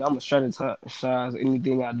anybody know me, I'm gonna strategize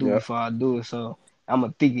anything I do Yeah. before I do it. So I'm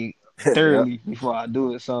gonna think it Yeah. thoroughly before I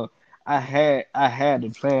do it. So I had the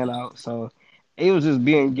plan out. So it was just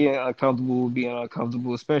getting uncomfortable with being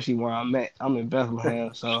uncomfortable, especially where I'm at. I'm in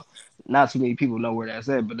Bethlehem, so not too many people know where that's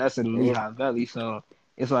at, but that's in the Mhm. Lehigh Valley. So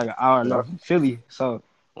it's like an hour Yeah. north of Philly. So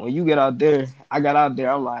when you get out there, I got out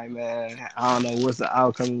there. I'm like, man, I don't know what's the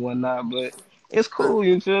outcome and whatnot, but it's cool.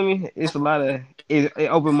 You feel me? It's a lot of it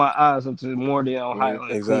opened my eyes up to more than Ohio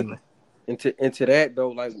and Exactly. Cleveland. Into that though,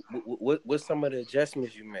 like what's some of the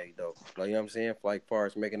adjustments you made though? Like you know what I'm saying, like far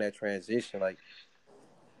as making that transition, like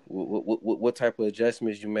what type of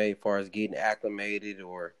adjustments you made, far as getting acclimated,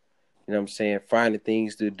 or you know what I'm saying, finding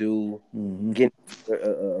things to do, Hmm. getting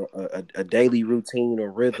a daily routine or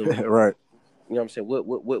rhythm. Right. You know what I'm saying?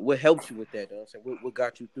 What helped you with that? You know what I'm saying? What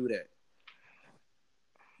got you through that?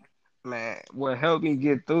 Man, what helped me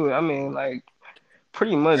get through it? I mean, like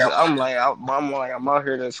pretty much, I'm out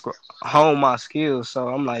here to hone my skills. So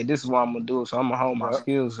I'm like, this is what I'm gonna do. So I'm gonna hone my Yeah.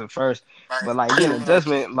 skills at first. But like getting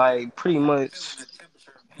adjustment, like pretty much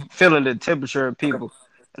feeling the temperature of people,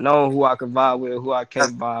 knowing who I could vibe with, who I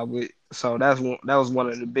can't vibe with. So that was one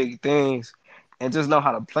of the big things. and just know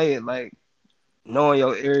how to play it, like knowing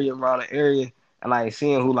your area around the area and like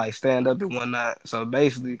seeing who like stand up and whatnot. So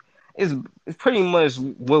basically, it's it's pretty much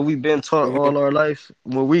what we've been taught Mhm. all our life.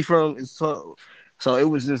 Where we from is taught. So it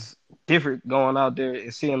was just different going out there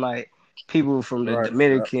and seeing like people from the Right. Yeah. Some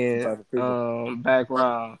Dominican type of people.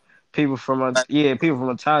 background, people from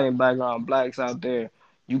Italian background, blacks out there.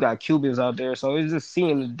 You got Cubans out there. So it's just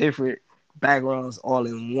seeing the different backgrounds all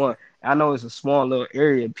in one. I know it's a small little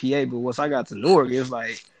area, PA, but once I got to Newark, it's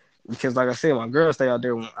like because like I said, my girls stay out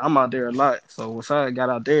there. I'm out there a lot. So once I got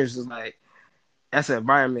out there, it's just like that's an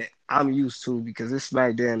environment I'm used to because it's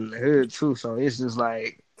smack there in the hood too. So it's just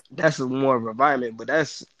like that's a more of an environment, but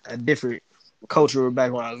that's a different cultural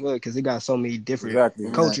background as well because it got so many different Exactly. Mhm.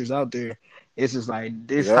 And cultures out there. It's just like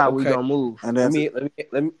this yep. how we Okay, gonna move. And let then me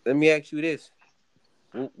let me let me ask you this: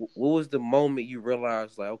 what was the moment you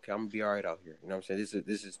realized, like, okay, I'm gonna be all right out here? You know what I'm saying?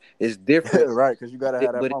 This is it's different, right, because you gotta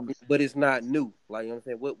have that but moment. it's not new. Like, you know what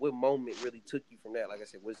I'm saying? What moment really took you from that? Like I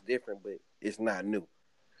said, what's different, but it's not new.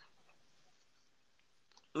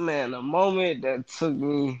 Man, the moment that took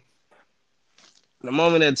me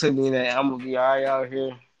that I'm gonna be all right out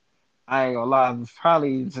here. I ain't gonna lie, I was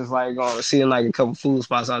probably just like going seeing like a couple food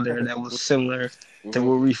spots out there that was similar to Mm-hmm.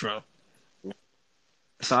 where we from.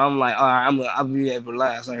 So I'm like, all right, I'll be able to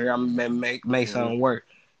last out here. I'm gonna make Mm-hmm. something work.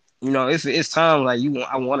 You know, it's time like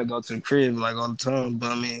I want to go to the crib like all the time,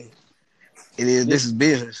 but I mean, Yeah, this is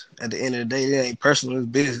business. At the end of the day, it ain't personal. It's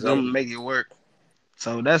business. I'm gonna exactly. make it work.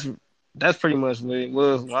 So that's pretty much what it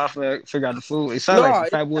was when I figured out the food. It sounds like No, some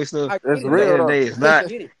fat boy stuff, I It's get it but at the real end of the though. day, though. it's I not.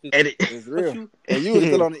 get it. 'Cause And it, It's once real. you, And you was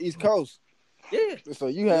still on the East Coast, yeah, so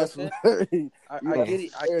you you know had what I'm some. saying. I you yeah, get had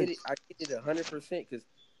it. I some. get it. I get it 100% because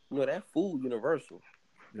that food universal.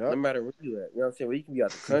 No Yep. matter where you at, you know what I'm saying. Where you can be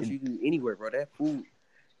out the country, you can be anywhere, bro. That food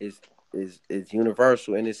is is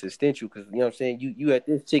universal and it's essential because you know what I'm saying. You at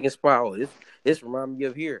this chicken spot, oh, this remind me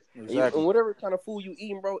of here, Exactly. and whatever kind of food you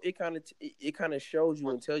eating, bro, it kind of shows you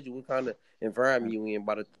and tells you what kind of environment And, you in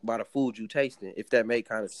by the food you tasting, if that make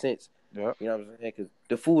kind of sense. yep. You know what I'm saying? Because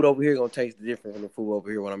the food over here gonna taste different from the food over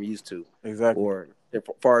here what I'm used to, Exactly. or as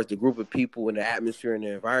far as the group of people and the atmosphere and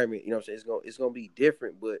the environment, you know what I'm saying? It's gonna be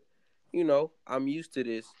different, but I'm used to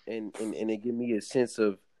this, and it give me a sense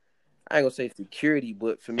of I ain't gonna say security,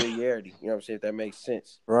 but familiarity. You know what I'm saying? If that makes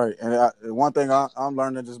sense. Right. And one thing I'm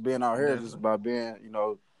learning just being out here, just by being,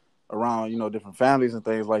 around, different families and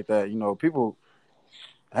things like that. People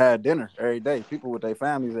had dinner every day. People with their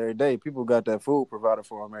families every day. People got that food provided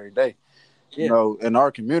for them every day. Yeah. In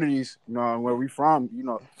our communities, and where we from, we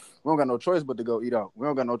don't got no choice but to go eat out. We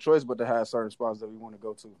don't got no choice but to have certain spots that we want to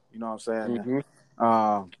go to. You know what I'm saying? And,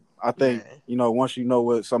 Mm-hmm. I think, man, once you know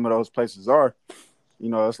what some of those places are,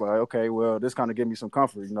 it's like, okay, well, this kind of give me some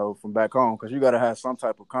comfort, from back home, because you got to have some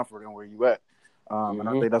type of comfort in where you at. And I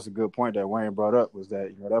Mm-hmm. think that's a good point that Wayne brought up was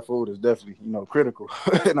that, that food is definitely, critical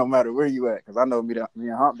no matter where you at. Because I know me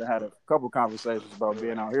and Hump had a couple conversations about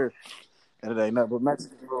being out here, and it ain't nothing but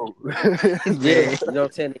Mexican food. Yeah. man, You know what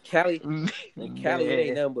I'm saying? In Cali, it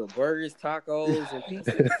ain't man. nothing but burgers, tacos, and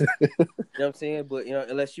pizza. You know what I'm saying? But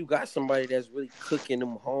unless you got somebody that's really cooking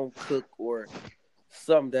them home cook or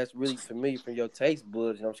something that's really familiar from your taste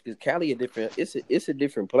buds, because Cali a different it's a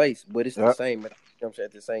different place, but it's the Yep. same.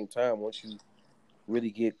 At the same time, once you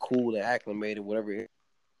really get cool and acclimated, whatever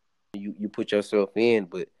you put yourself in.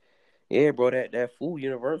 But yeah, bro, that food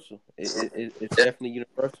universal. It's definitely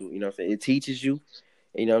universal. You know what I'm saying? It teaches you,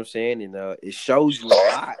 you know what I'm saying, and it shows you a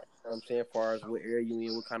lot. You know what I'm saying, as far as what area you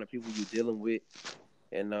in, what kind of people you dealing with.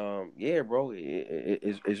 And yeah, bro,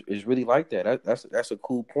 it's really like that. That's a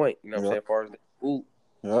cool point. You know what I'm Yep. saying? As far as the food.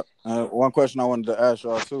 Yep. One question I wanted to ask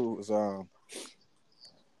y'all too was, man,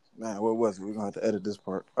 what was it? We're gonna have to edit this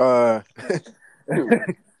part.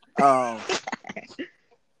 Um,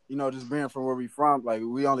 just being from where we from, like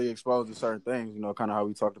we only exposed to certain things, kind of how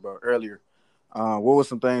we talked about earlier. What were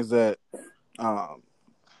some things that um,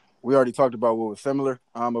 we already talked about what was similar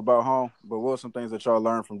about home, but what were some things that y'all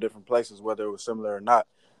learned from different places, whether it was similar or not,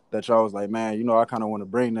 that y'all was like, man, I kind of want to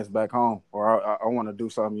bring this back home, or I want to do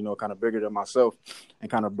something, kind of bigger than myself,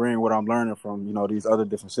 and kind of bring what I'm learning from, these other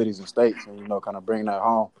different cities and states, and kind of bring that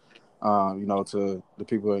home, to the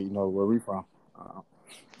people, where we from,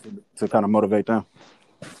 to kind of motivate them.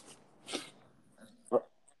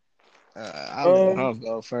 I'll let Um, Humph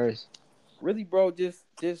go first. really, bro, just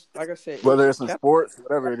like I said, Whether it's in sports,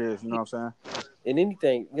 whatever it is, you know what I'm saying? in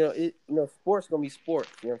anything, sports gonna be sports.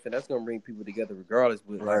 You know what I'm saying? That's gonna bring people together regardless.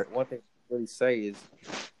 But Right. like one thing I really say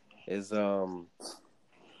is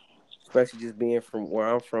especially just being from where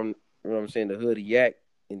I'm from, you know what I'm saying, the hood of Yak,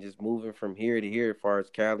 and just moving from here to here as far as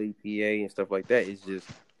Cali, PA, and stuff like that. It's just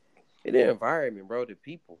the environment, bro, the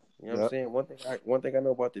people. You know what I'm Yep. saying? One thing I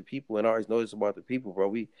know about the people, and I always notice about the people, bro.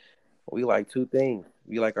 We like two things.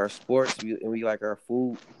 We like our sports, and we like our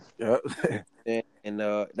food. Yep. And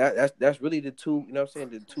that's really the two. You know what I'm saying?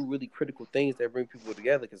 The two really critical things that bring people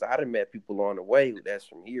together. Because I done met people along the way that's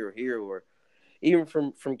from here, or even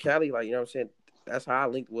from Cali. Like, you know what I'm saying? That's how I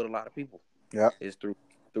linked with a lot of people. Yep. Is through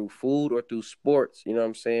food or through sports. You know what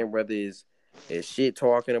I'm saying? Whether it's shit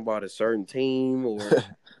talking about a certain team or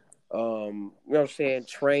you know what I'm saying,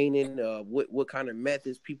 training, what kind of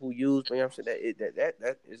methods people use. You know what I'm saying?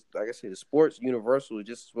 That is, like I said, the sports universal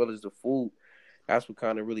just as well as the food. That's what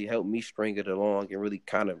kind of really helped me string it along and really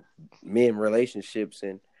kind of mend relationships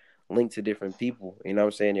and link to different people. You know what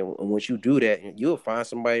I'm saying? And once you do that, you'll find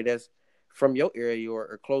somebody that's from your area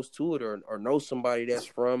or close to it, or know somebody that's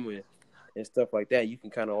from and stuff like that. You can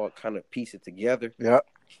kind of piece it together. Yep.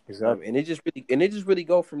 Exactly. And it just really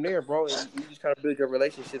go from there, bro. And you just kind of build your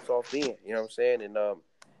relationships off then. You know what I'm saying? And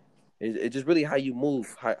it's just really how you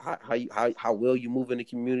move, how well you move in the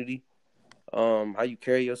community, how you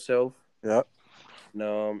carry yourself, Yep.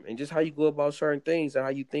 and just how you go about certain things and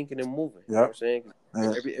how you thinking and moving. You know what I'm Yep. saying?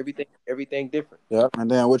 And, Everything different. yep. And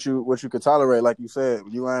then what you could tolerate, like you said,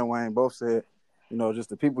 you and Wayne both said, just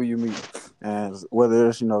the people you meet, and whether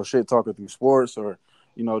it's shit talking through sports or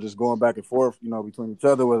just going back and forth, between each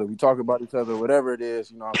other, whether we talk about each other, whatever it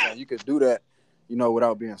is, what I'm saying, you could do that,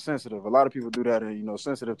 without being sensitive. A lot of people do that and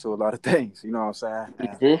sensitive to a lot of things, you know what I'm saying,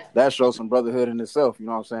 and Mm-hmm. that shows some brotherhood in itself. You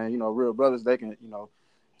know what I'm saying? Real brothers, they can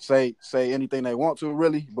say anything they want to,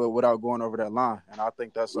 really, but without going over that line. And I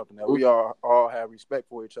think that's something that we all have respect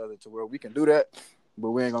for each other to where we can do that,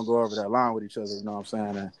 but we ain't gonna go over that line with each other. You know what I'm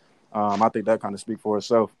saying? And I think that kind of speaks for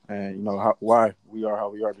itself, and why we are how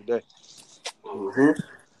we are today.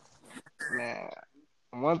 Mm-hmm. Man,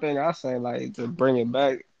 one thing I say, like, to bring it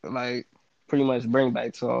back, like, pretty much bring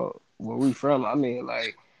back to where we from. I mean,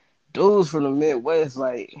 like, dudes from the Midwest,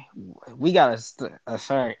 like, we got a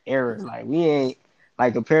certain era. Like, we ain't,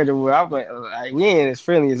 like, compared to where I went, like, we ain't as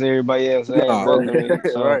friendly as everybody else. They ain't Nah, welcome man. me.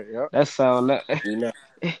 So Right? Yep. that's sound You know.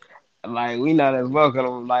 like we not as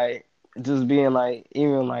welcome. Like, just being like,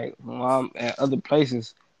 even like when I'm at other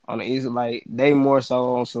places on the east, like they more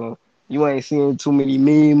so on some. You ain't seeing too many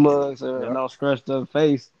meme mugs or Yep. no scratched up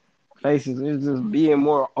faces. It's just being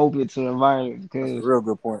more open to the environment That's a because real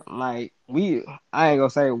good point. like I ain't gonna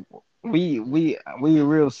say we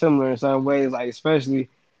real similar in some ways. Like, especially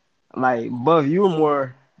like Buff, you were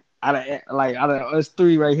more out of us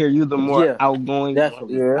three right here. You the more Yeah, outgoing one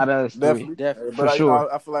definitely, Yeah, out of us three definitely. definitely, But for I,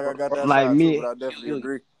 sure. I feel like I got that Like side too. But me, I I definitely feel you,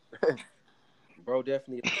 agree. bro.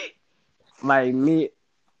 Definitely. like me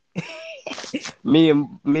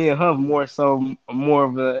and Huff more so more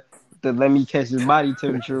of the let me catch his body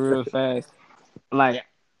temperature real fast. Like,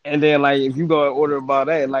 and then like if you go in order about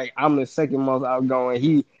that, like I'm the second most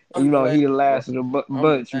outgoing. I'm the last, He the bro. last of the I'm the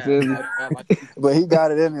bunch. You last. feel me? I like you. But he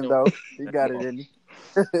got it in him Know, though. He cut got me it off. in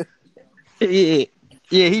him. Yeah,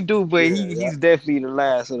 yeah, he do, but Yeah, yeah. he's definitely the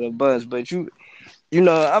last of the bunch. But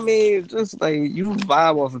I mean, just like you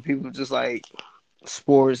vibe off of people, just like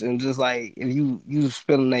sports and just like if you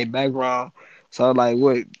feeling their background. So like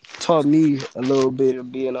what taught me a little bit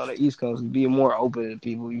of being on the East Coast is being more open to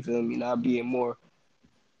people, you feel me? Not being more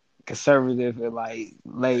conservative and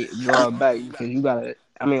like draw it back because you gotta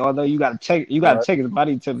I mean, although you All gotta right. check his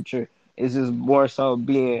body temperature, it's just more so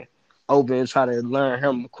being open and try to learn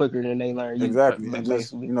him quicker than they learn you, Exactly. And just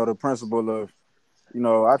basically. the principle of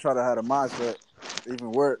I try to have a mindset,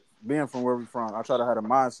 even being from where we from. I try to have a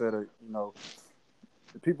mindset of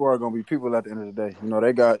the people are going to be people at the end of the day.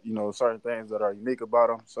 They got, certain things that are unique about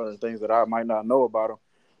them, certain things that I might not know about them.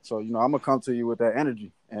 So, I'm going to come to you with that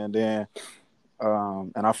energy. And then,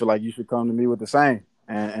 and I feel like you should come to me with the same.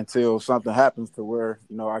 And until something happens to where,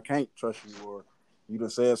 I can't trust you or you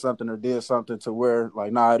just said something or did something to where,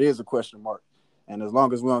 like, nah, it is a question mark. And as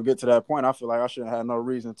long as we don't get to that point, I feel like I shouldn't have no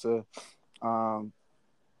reason to, um,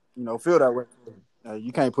 feel that way.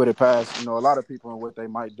 You can't put it past, a lot of people and what they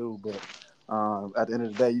might do, but at the end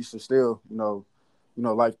of the day, you should still,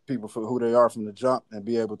 like people for who they are from the jump and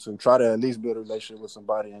be able to try to at least build a relationship with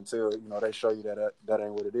somebody until, they show you that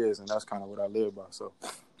ain't what it is. And that's kind of what I live by. So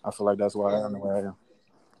I feel like that's why I am the way I am.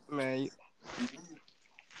 Man,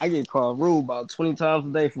 I get called rude about 20 times a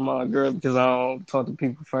day from my girl because I don't talk to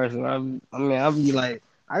people first. And I mean, I'll be like,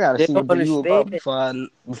 I gotta They see don't what you understand. about They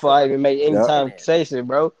before don't I even make any Yeah, understand that, bro. conversation,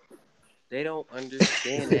 bro. They don't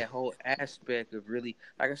understand that whole aspect of really,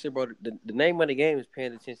 like I said, bro. The name of the game is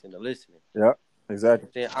paying attention to listening. yeah,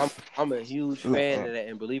 exactly. I'm a huge fan Man, of that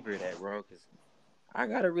and believer of that, bro. Because I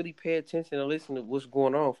gotta really pay attention and listen to what's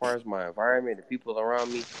going on as far as my environment, the people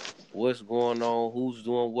around me, what's going on, who's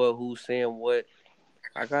doing what, who's saying what.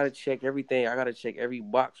 I gotta check everything. I gotta check every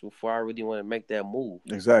box before I really want to make that move.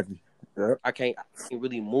 Exactly. Yeah. I can't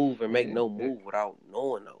really move and make no move without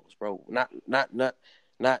knowing those, bro. Not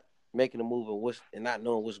making a move and not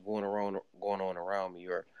knowing what's going on around me,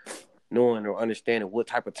 or knowing or understanding what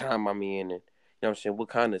type of time I'm in, and you know what I'm saying, what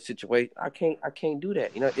kind of situation. I can't do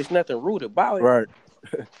that. You know, it's nothing rude about it. Right.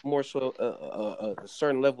 More so a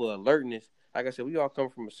certain level of alertness. Like I said, we all come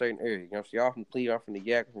from a certain area. You know what I'm saying? Y'all from Cleveland, y'all from the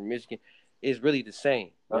Yak, from Michigan. It's really the same.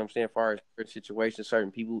 You know what I'm saying? As far as certain situations,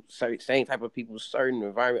 certain people, same type of people, certain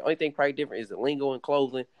environment. Only thing probably different is the lingo and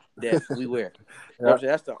clothing that we wear. You know what I'm saying?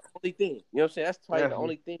 That's the only thing. You know what I'm saying? That's probably the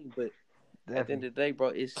only thing. But at the end of the day, bro,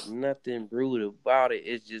 it's nothing rude about it.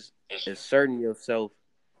 It's just asserting yourself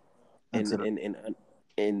and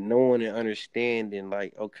knowing and understanding,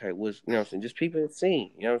 like, okay, what's, you know what I'm saying? Just people and seeing,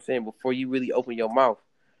 you know what I'm saying? Before you really open your mouth.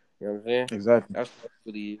 You know what I'm saying? Exactly. That's what it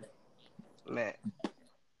really is. Man.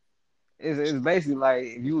 It's basically like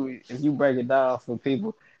if you break it down for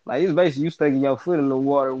people, like it's basically you sticking your foot in the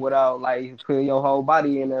water without like putting your whole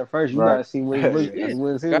body in there first. You gotta see what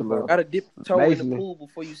it's about. Gotta dip your toe in the pool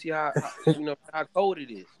before you see how how cold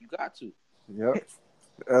it is. You got to. Yep.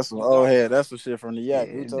 That's some old head. That's some shit from the Yak.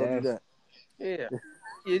 Who told you that? Yeah.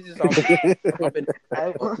 It's just I'm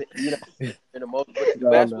in the most,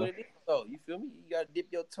 but that's what it is though. You feel me? You gotta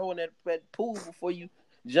dip your toe in that pool before you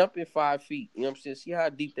jump in 5 feet. You know what I'm saying? See how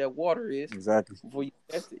deep that water is. Exactly. Before you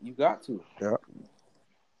test it, you got to. Yeah.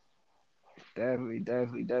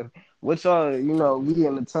 Definitely. What y'all, we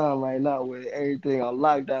in the time right now with everything on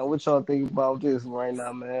lockdown. What y'all think about this right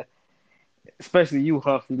now, man? Especially you,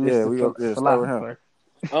 Humphrey, Mr. Philosopher.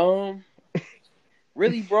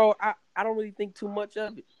 Really, bro, I don't really think too much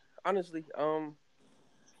of it. Honestly,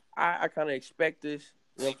 I kind of expect this.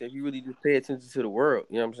 You know what I'm saying? If you really just pay attention to the world,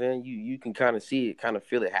 you know what I'm saying? You can kind of see it, kind of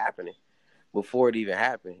feel it happening before it even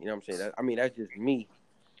happened. You know what I'm saying? That's just me.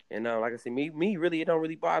 And like I said, me really, it don't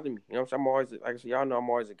really bother me. You know what I'm saying? I'm always, like I said, y'all know I'm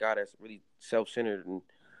always a guy that's really self-centered and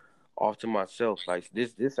off to myself. Like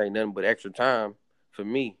this ain't nothing but extra time for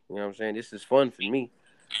me. You know what I'm saying? This is fun for me.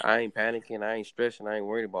 I ain't panicking. I ain't stressing. I ain't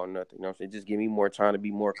worried about nothing. You know what I'm saying? Just give me more time to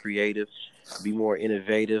be more creative, be more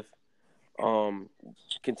innovative.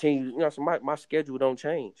 Continue. You know, so my schedule don't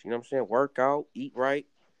change. You know what I'm saying? Work out, eat right,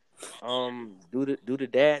 do the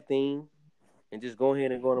dad thing, and just go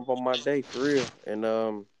ahead and go about my day for real.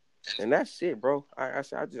 And that's it, bro.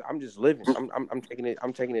 I'm just living. I'm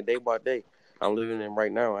taking it day by day. I'm living in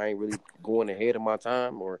right now. I ain't really going ahead of my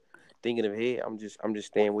time or thinking ahead. I'm just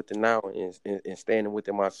staying with the now and standing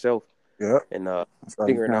within myself. Yeah. And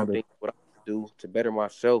figuring out things what I can do to better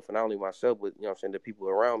myself, and not only myself, but you know what I'm saying, the people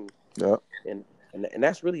around me. Yeah. And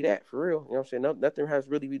that's really that for real. You know what I'm saying? Nothing has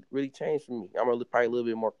really changed for me. I'm probably a little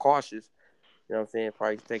bit more cautious. You know what I'm saying?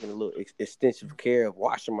 Probably taking a little extensive care of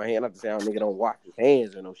washing my hands. Not to say nigga don't wash his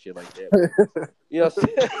hands or no shit like that. But, you know what I'm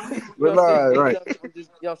saying? You know what I'm saying? Right. I'm just, you know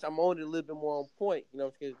what I'm saying? I'm on it a little bit more on point. You know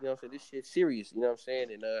what I'm saying? You know what I'm saying? This shit's serious. You know what I'm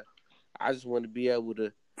saying? And I just want to be able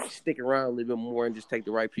to stick around a little bit more and just take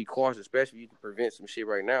the right precautions, especially if you can prevent some shit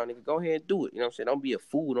right now. Nigga, go ahead and do it. You know what I'm saying? Don't be a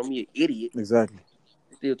fool. Don't be an idiot. Exactly.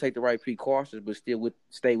 Still take the right precautions, but still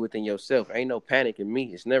stay within yourself. Ain't no panic in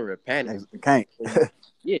me. It's never a panic. It can't.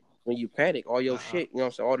 When you panic, all your shit, you know what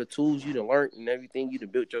I'm saying, all the tools you done learned and everything you done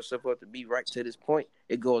built yourself up to be right to this point,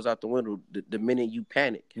 it goes out the window the minute you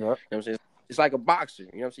panic. Yep. You know what I'm saying? It's like a boxer. You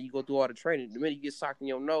know what I'm saying? You go through all the training. The minute you get socked in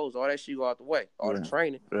your nose, all that shit go out the way. All the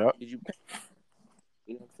training. Yeah. You panic.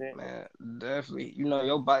 You know what I'm saying? Man, definitely.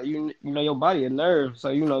 Your body. Your body a nerve. So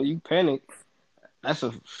you panic. It's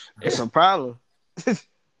a problem.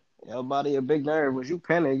 Your body a big nerve. When you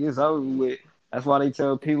panic, it's over with. That's why they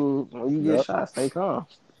tell people when you get shot, stay calm.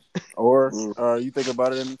 Or you think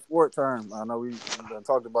about it in sport terms. I know we've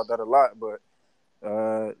talked about that a lot, but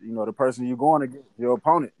the person you're going against, your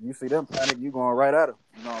opponent, you see them panic, you going right at them.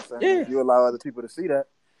 You know what I'm saying? Yeah. If you allow other people to see that,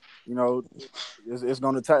 it's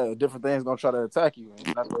going to attack. Different things going to try to attack you,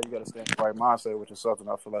 and that's why you got to stay in the right mindset, which is something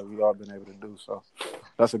I feel like we all been able to do. So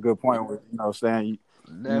that's a good point. With saying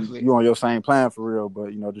you on your same plan for real,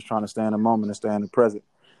 but just trying to stay in the moment and stay in the present.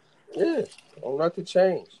 Yeah, don't let it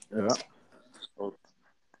change. Yeah.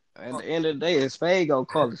 At the end of the day, it's Spade gonna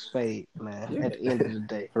call it Spade, man. Yeah. At the end of the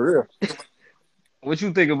day, for real. What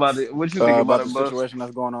you think about it? What you think about the situation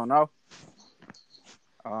that's going on now?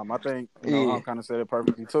 I think I kind of said it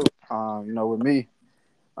perfectly too. With me,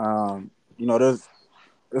 there's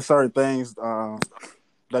certain things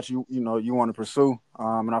that you want to pursue,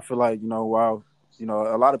 and I feel like while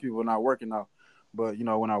a lot of people are not working now, but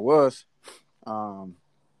when I was,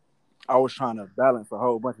 I was trying to balance a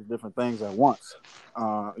whole bunch of different things at once.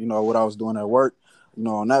 You know, what I was doing at work, you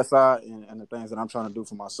know, on that side, and the things that I'm trying to do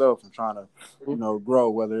for myself and trying to, you know, grow,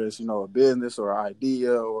 whether it's, you know, a business or an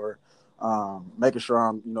idea or making sure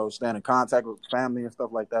I'm, you know, staying in contact with family and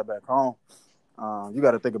stuff like that back home. You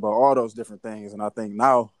got to think about all those different things. And I think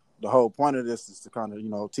now the whole point of this is to kind of, you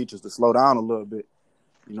know, teach us to slow down a little bit,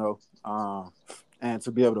 you know, and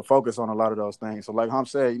to be able to focus on a lot of those things. So like Hump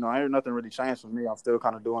said, you know, ain't nothing really changed for me. I'm still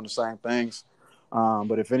kind of doing the same things.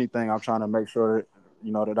 But if anything, I'm trying to make sure that,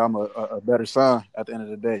 you know, that I'm a better son at the end of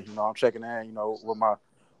the day. You know, I'm checking in, you know, with my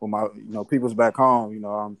you know, people's back home. You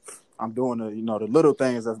know, I'm doing the, you know, the little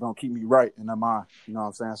things that's gonna keep me right in their mind. You know what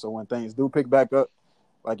I'm saying? So when things do pick back up,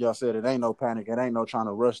 like y'all said, it ain't no panic. It ain't no trying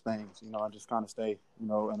to rush things. You know, I just kind of stay, you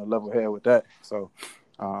know, in a level head with that. So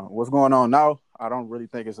what's going on now, I don't really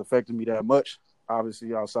think it's affecting me that much.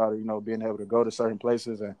 Obviously, outside of, you know, being able to go to certain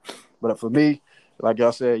places. But for me, like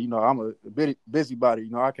y'all said, you know, I'm a busybody.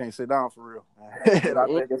 You know, I can't sit down for real. And I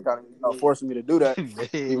think it's kind of, you know, forcing me to do that,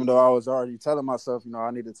 even though I was already telling myself, you know,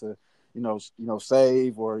 I needed to, you know,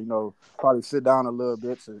 save or, you know, probably sit down a little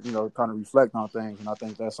bit to, you know, kind of reflect on things. And I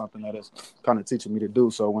think that's something that is kind of teaching me to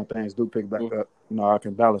do. So when things do pick back up, you know, I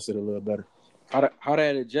can balance it a little better. How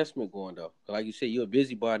that adjustment going though? Like you said, you're a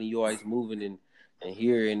busybody. You always moving and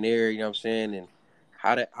here and there. You know what I'm saying? And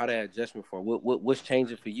how that adjustment for what's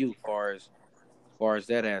changing for you, far as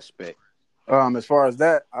that aspect? As far as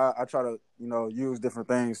that, I try to, you know, use different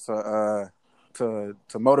things to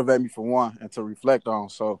motivate me for one and to reflect on.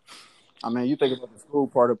 So, I mean, you think about the school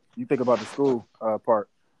part. You think about the school part.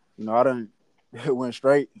 You know, I done went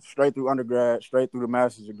straight through undergrad, straight through the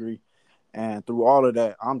master's degree, and through all of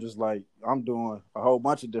that, I'm just like I'm doing a whole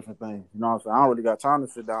bunch of different things. You know what I'm saying? I don't really got time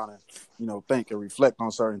to sit down and, you know, think and reflect on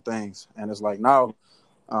certain things. And it's like now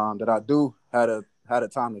that I do had a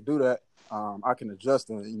time to do that, I can adjust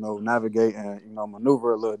and, you know, navigate and, you know,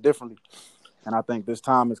 maneuver a little differently. And I think this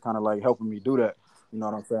time is kind of like helping me do that. You know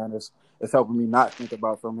what I'm saying? It's helping me not think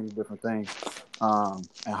about so many different things and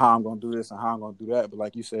how I'm going to do this and how I'm going to do that. But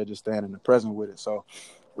like you said, just staying in the present with it. So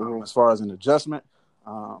as far as an adjustment,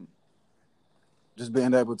 just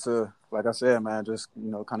being able to, like I said, man, just,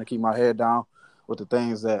 you know, kind of keep my head down with the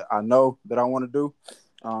things that I know that I want to do.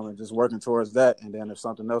 And just working towards that. And then if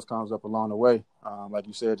something else comes up along the way, like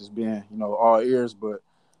you said, just being, you know, all ears, but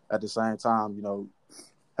at the same time, you know,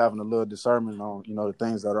 having a little discernment on, you know, the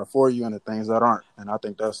things that are for you and the things that aren't. And I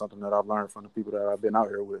think that's something that I've learned from the people that I've been out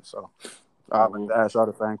here with. So I'd like to ask y'all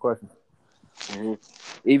the same question.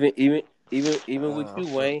 Even with you,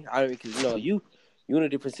 Wayne, I mean, because, you know, you in a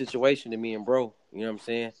different situation than me and bro. You know what I'm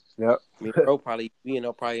saying? Yep. Me and bro probably in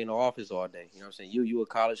the office all day. You know what I'm saying? You a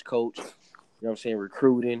college coach. You know what I'm saying?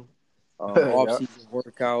 Recruiting, off-season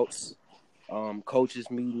workouts,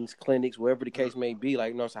 coaches meetings, clinics, wherever the case may be.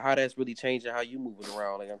 Like, you know, so how that's really changing how you moving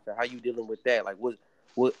around. Like, I'm saying, how you dealing with that? Like,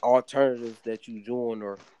 what alternatives that you doing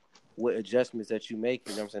or what adjustments that you make?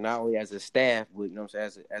 You know what I'm saying? Not only as a staff, but, you know what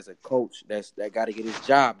I'm saying, as a coach that got to get his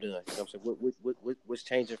job done. You know what I'm saying? What's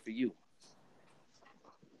changing for you?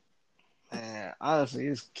 Man, honestly,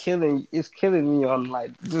 it's killing me on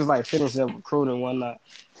like just like finishing up recruiting and whatnot.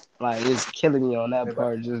 Like it's killing me on that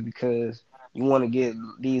part just because you want to get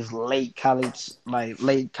these late college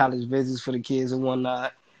visits for the kids and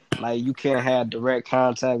whatnot. Like you can't have direct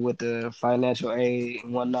contact with the financial aid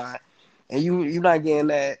and whatnot, and you're not getting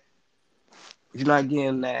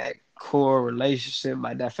that core relationship,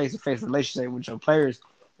 like that face to face relationship with your players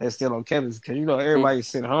that's still on campus because you know everybody's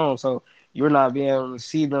sitting home, so you're not being able to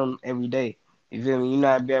see them every day. You feel me? You're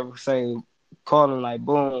not be able to say call them like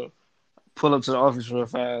boom, pull up to the office real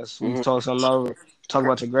fast. We can talk something over, talk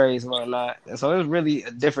about your grades and whatnot. And so it's really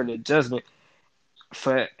a different adjustment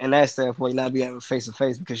for in that standpoint, not being able face to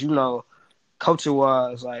face because you know, culture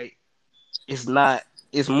wise, like it's not.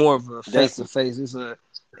 It's more of a face to face. You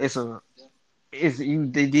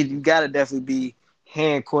gotta definitely be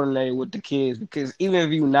hand coordinated with the kids because even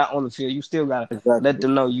if you're not on the field, you still gotta let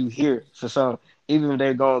them know you here for some. Even if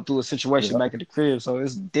they're going through a situation back at the crib, so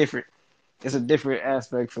it's different. It's a different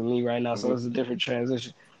aspect for me right now, so it's a different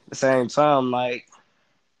transition. At the same time, like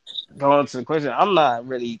going to the question, I'm not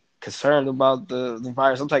really concerned about the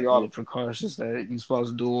virus. I'm taking all the precautions that you're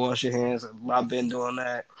supposed to do. Wash your hands. I've been doing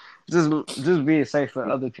that. Just being safe for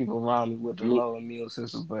other people around me with the low immune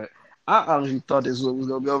system. But I honestly thought this was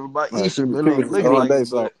gonna be over by Easter, but it ain't looking like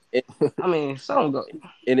it. But I mean, some go.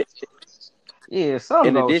 Some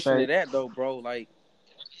in go addition straight. to that, though, bro, like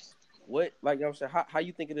what, like, you know what I'm saying, how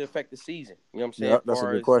you think it'll affect the season? You know what I'm saying? Yep, that's a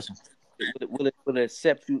good question. Will it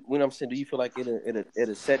accept you? You know what I'm saying? Do you feel like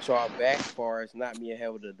it'll set y'all back as far as not being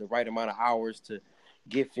able the right amount of hours to,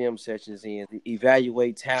 get film sessions in,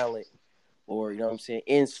 evaluate talent, or, you know what I'm saying,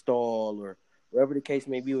 install, or whatever the case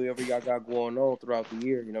may be, whatever y'all got going on throughout the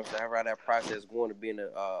year, you know what I'm saying, however that process going to being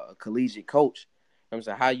a collegiate coach. You know what I'm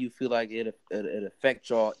saying, how you feel like it affect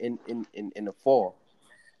y'all in the fall?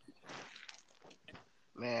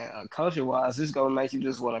 Man, coaching wise, it's gonna make you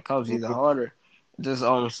just want to coach even harder. Just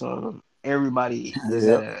on some everybody is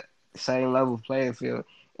at Yep. a same level playing field.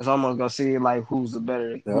 It's almost gonna see like who's the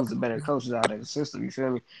better coaches out of the system. You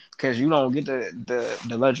feel me? Because you don't get the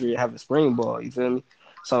luxury of having spring ball. You feel me?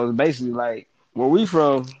 So it's basically like where we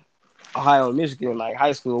from, Ohio, Michigan, like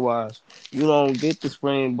high school wise, you don't get the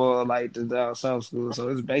spring ball like the down south school. So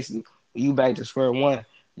it's basically you back to square one.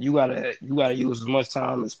 You gotta use as much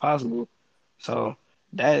time as possible. So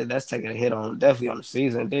that's taking a hit on definitely on the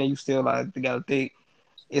season. Then you still like you gotta think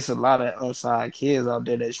it's a lot of outside kids out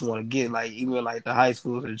there that you want to get. Like even like the high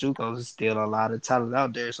schools and JUCOs, there's still a lot of talent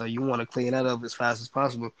out there. So you want to clean that up as fast as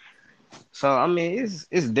possible. So I mean,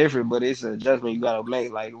 it's different, but it's an adjustment you gotta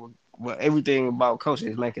make. Like everything about coaching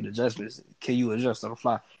is making adjustments. Can you adjust on the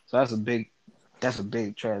fly? So that's a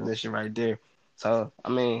big transition right there. So I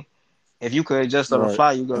mean, if you could adjust on the Right.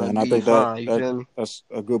 fly, you're gonna And I be think that, fine. You feel me? that's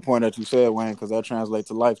a good point that you said, Wayne, because that translates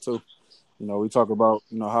to life too. You know, we talk about,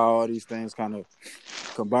 you know, how all these things kind of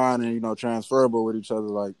combine and, you know, transferable with each other.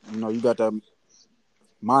 Like, you know, you got that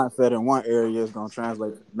mindset in one area is going to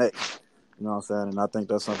translate to the next. You know what I'm saying? And I think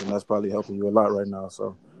that's something that's probably helping you a lot right now.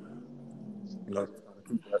 So, you know,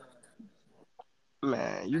 keep that.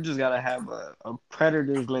 Man, you just gotta have a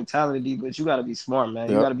predator's mentality, but you gotta be smart, man.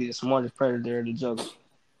 You Yep. gotta be the smartest predator in the jungle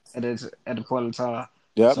at the point in time.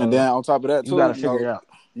 Yep. And So then on top of that you too, gotta you figure know, it out.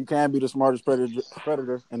 you can be the smartest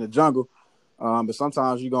predator in the jungle, but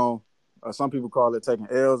sometimes you're going to, some people call it taking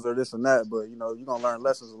L's or this and that, but, you know, you're going to learn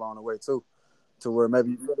lessons along the way too, to where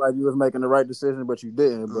maybe you feel like you was making the right decision, but you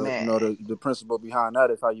didn't. But, you Man, know, the principle behind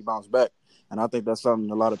that is how you bounce back. And I think that's something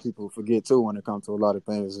a lot of people forget too when it comes to a lot of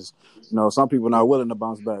things is, you know, some people not willing to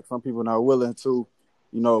bounce back. Some people not willing to,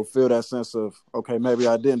 you know, feel that sense of, okay, maybe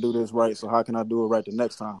I didn't do this right, so how can I do it right the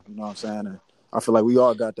next time? You know what I'm saying? And I feel like we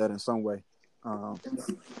all got that in some way.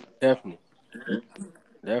 Definitely.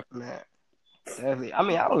 man, definitely. I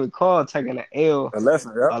mean, I don't recall taking an L A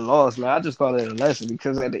lesson, yep. a loss, man. I just call it a lesson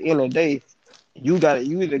because at the end of the day, you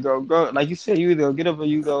either go grow like you said, you either go get up or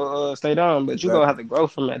you go stay down, but you gonna Exactly. have to grow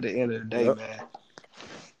from it at the end of the day, Yep. man.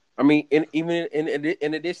 I mean, even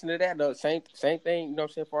in addition to that, though, same thing. You know what I'm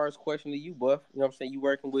saying? As far as question to you, Buff. You know what I'm saying? You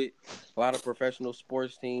working with a lot of professional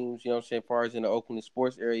sports teams. You know what I'm saying? As far as in the Oakland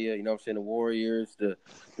sports area, you know what I'm saying? The Warriors, the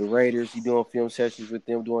Raiders. You doing film sessions with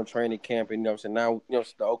them, doing training camp, and you know what I'm saying? Now, you know,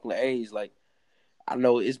 the Oakland A's. Like, I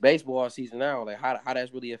know it's baseball season now. Like, how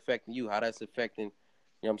that's really affecting you? How that's affecting,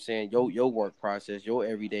 you know what I'm saying, your work process, your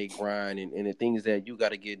everyday grind, and the things that you got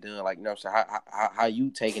to get done. Like, you know what I'm saying? How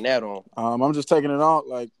you taking that on? I'm just taking it on,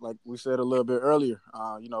 like we said a little bit earlier.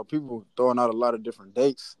 You know, people throwing out a lot of different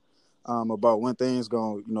dates about when things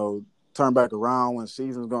going, you know, turn back around, when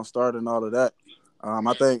season's gonna start, and all of that.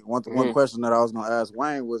 I think one question that I was gonna ask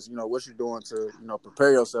Wayne was, you know, what you doing to, you know,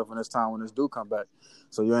 prepare yourself when it's time when this do come back,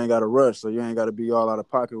 so you ain't got to rush, so you ain't got to be all out of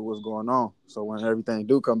pocket with what's going on. So when everything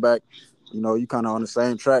do come back, you know, you kind of on the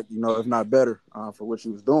same track, you know, if not better, for what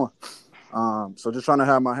you was doing. So just trying to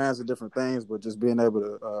have my hands in different things, but just being able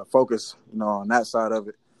to focus, you know, on that side of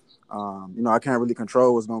it. You know, I can't really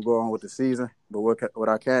control what's going to go on with the season, but what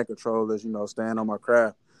I can control is, you know, staying on my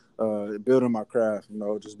craft, building my craft, you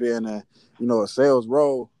know, just being a, you know, a sales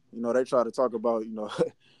role. You know, they try to talk about, you know,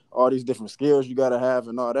 all these different skills you got to have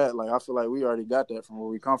and all that. Like, I feel like we already got that from where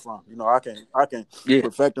we come from. You know, I can Yeah.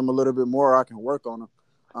 perfect them a little bit more. I can work on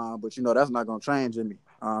them. But, you know, that's not going to change in me.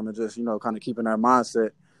 And just, you know, kind of keeping that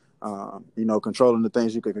mindset. You know, controlling the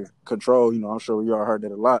things you can control. You know, I'm sure we all heard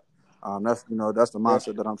that a lot. That's, you know, that's the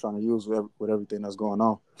mindset that I'm trying to use with everything that's going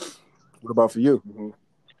on. What about for you? Mm-hmm.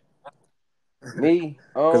 Me,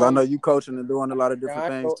 Because I know you coaching and doing a lot of different I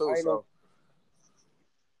things too. ain't no, So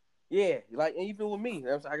yeah, like, and even with me, you know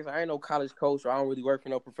what I'm saying, I guess I ain't no college coach, or I don't really work for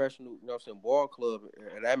no professional, you know what I'm saying, ball club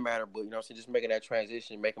in that matter. But, you know what I'm saying, just making that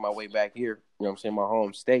transition, making my way back here, you know what I'm saying, my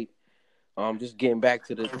home state. Just getting back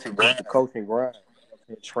to the coaching grind, you know what I'm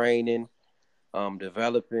saying, training,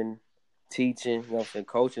 developing, teaching, you know what I'm saying,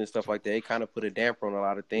 coaching and stuff like that. It kind of put a damper on a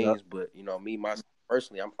lot of yeah, things. But, you know, me, myself,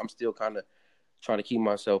 personally, I'm still kind of trying to keep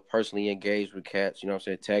myself personally engaged with cats, you know what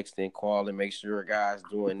I'm saying, texting, calling, make sure guys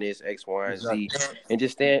doing this, X, Y, and Z, exactly.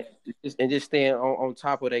 and just staying on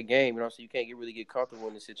top of that game, you know, so you can't really get comfortable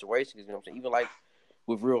in the situations, you know what I'm saying, even like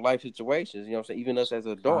with real life situations, you know what I'm saying, even us as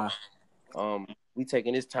adults, we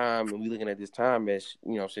taking this time and we looking at this time as,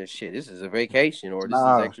 you know what I'm saying, shit, this is a vacation, or this is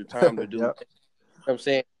Nah, extra time to do yep. know what I'm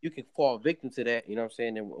saying? You can fall victim to that, you know what I'm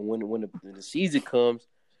saying? And when the season comes,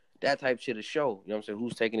 that type of shit will show. You know what I'm saying?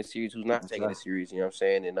 Who's taking it serious, who's not taking it serious, you know what I'm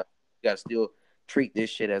saying? And you gotta still treat this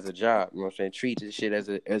shit as a job, you know what I'm saying? Treat this shit as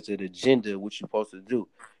an agenda, what you're supposed to do. You know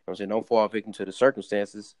what I'm saying? Don't fall victim to the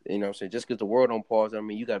circumstances. You know what I'm saying? Just because the world on pause, I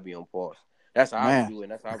mean you gotta be on pause. That's how I do it,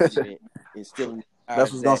 and that's how I've really been instilling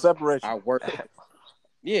That's guys what's gonna that separate you. I work.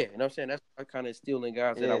 Yeah, you know what I'm saying? That's I kind of instilling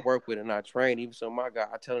guys that I work with and I train. Even so, my guy,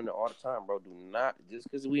 I tell them all the time, bro, do not,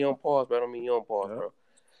 just because we on pause, bro, I don't mean you on pause, bro. You know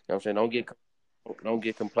what I'm saying? Don't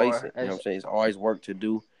get complacent. You know what I'm saying? It's always work to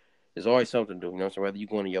do. There's always something to do. You know what I'm saying? Whether you're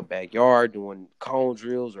going in your backyard doing cone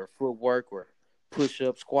drills or footwork or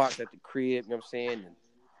push-ups, squats at the crib, you know what I'm saying?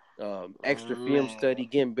 And extra film study,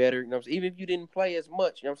 getting better. You know what I'm saying? Even if you didn't play as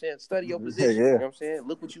much, you know what I'm saying? Study your position. You know what I'm saying?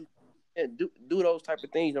 Look what you and do those type of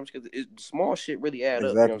things. You know, because small shit really add up.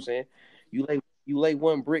 You know what I'm saying? You lay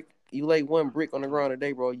one brick on the ground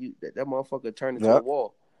today, bro. That motherfucker turn into a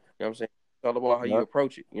wall. You know what I'm saying? It's all about how you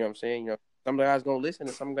approach it. You know what I'm saying? You know, some guys gonna listen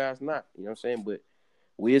and some guys not. You know what I'm saying? But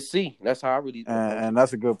we'll see. That's how I really and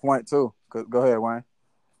that's a good point too. Go ahead, Wayne.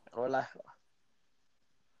 Well,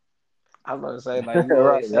 I'm about to say, like, you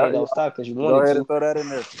always say don't stop because you wanted to. Go ahead and throw that in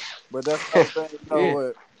there. But that's another thing, you know,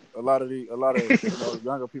 what a lot of you know,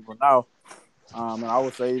 younger people now, and I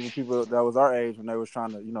would say even people that was our age when they was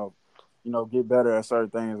trying to, you know, get better at certain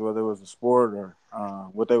things, whether it was a sport or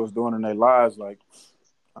what they was doing in their lives. Like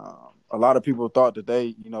a lot of people thought that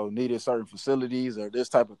they, you know, needed certain facilities or this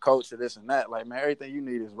type of coach or this and that. Like, man, everything you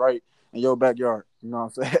need is right in your backyard. You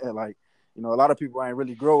know what I'm saying? Like, you know, a lot of people ain't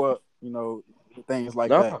really grow up, you know, things like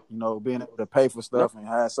that, you know, being able to pay for stuff and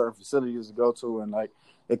have certain facilities to go to. And like,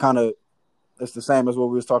 it's the same as what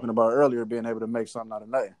we was talking about earlier, being able to make something out of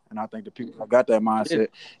nothing. And I think the people that got that mindset,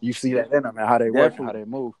 you see that in them and how they work and how they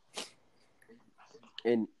move.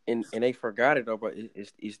 And they forgot it though, but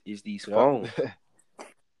it's these phones.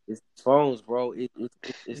 It's phones, bro.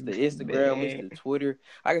 It's the Instagram, it's the Twitter.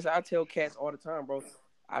 Like I said, I tell cats all the time, bro.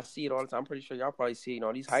 I see it all the time. I'm pretty sure y'all probably see it. You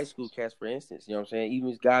know, these high school cats, for instance, you know what I'm saying? Even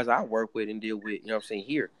these guys I work with and deal with, you know what I'm saying,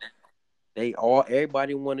 here.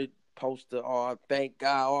 Everybody want to post the, thank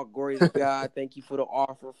God, all glory to God, thank you for the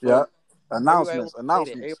offer. Announcements.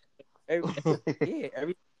 Everybody want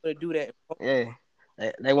to do that.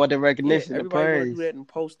 They want the recognition, the everybody praise. want to do that and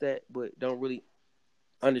post that, but don't really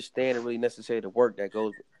understand and really necessarily the work that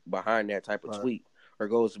goes behind that type of tweet or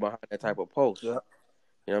goes behind that type of post. You know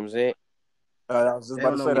what I'm saying? I was just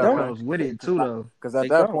about to say that goes with it too, though. Because at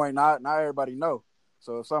that point, now everybody know.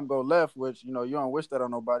 So if something go left, which you know you don't wish that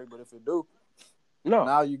on nobody, but if it do,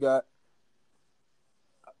 now you gotta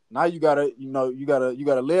you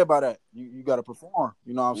gotta live by that. You gotta perform.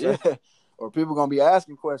 You know what I'm saying? Or people gonna be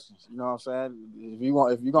asking questions. You know what I'm saying? If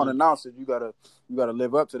you're gonna announce it, you gotta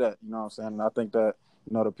live up to that. You know what I'm saying? And I think that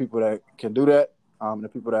you know the people that can do that, the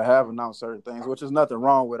people that have announced certain things, which is nothing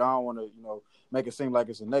wrong with. I don't want to make it seem like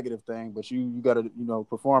it's a negative thing, but you got to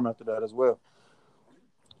perform after that as well.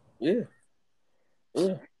 Yeah.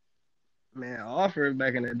 Man, offer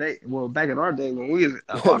back in the day. Well, back in our day when we was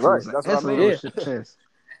offer was that's what I mean. Test.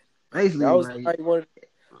 Basically, that was like, probably one of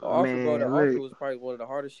the offer was probably one of the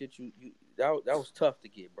hardest shit that was tough to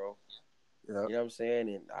get, bro. You know what I'm saying?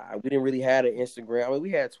 And we didn't really have an Instagram. I mean,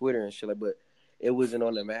 we had Twitter and shit, but it wasn't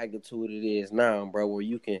on the magnitude it is now, bro, where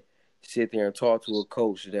you can sit there and talk to a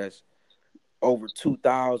coach that's over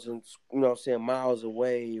 2,000, you know what I'm saying, miles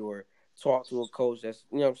away, or talk to a coach that's,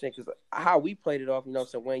 you know what I'm saying, because how we played it off, you know what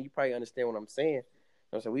I'm saying, Wayne, you probably understand what I'm saying.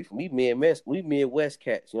 You know what I'm saying? We Midwest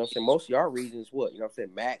cats, you know what I'm saying? Most of our regions, what? You know what I'm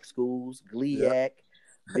saying? MAC schools, GLIAC,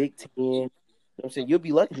 Big Ten. You know what I'm saying? You'll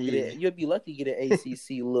be lucky to get an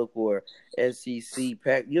ACC look or SEC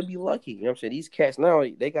pack. You'll be lucky. You know what I'm saying? These cats now,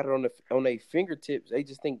 they got it on their fingertips. They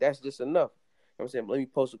just think that's just enough. You know what I'm saying? Let me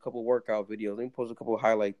post a couple workout videos. Let me post a couple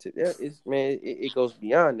highlight tips. It goes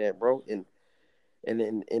beyond that, bro. And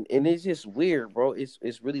it's just weird, bro.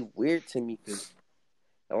 It's really weird to me because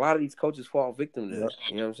a lot of these coaches fall victim to that.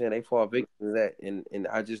 You know what I'm saying? They fall victim to that, and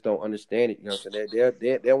I just don't understand it. You know what I'm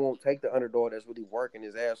saying? They won't take the underdog that's really working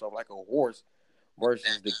his ass off like a horse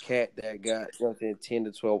versus the cat that got, you know what I'm saying, 10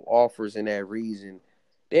 to 12 offers in that reason.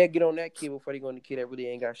 They'll get on that kid before they go on the kid that really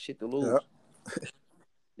ain't got shit to lose.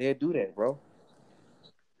 They'll do that, bro.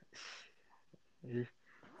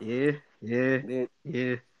 Yeah.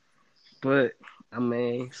 But I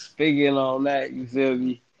mean, speaking on that, you feel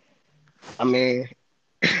me? I mean,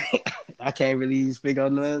 I can't really speak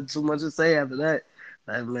on nothing too much to say after that.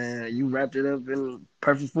 Like, man, you wrapped it up in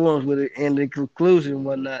perfect forms with it in the conclusion and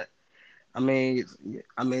whatnot. I mean,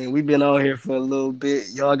 we've been on here for a little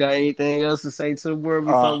bit. Y'all got anything else to say to the world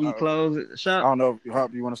before we close the shop? I don't know.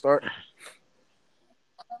 You want to start?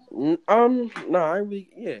 No, I ain't really.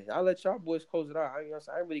 Yeah, I'll let y'all boys close it out. I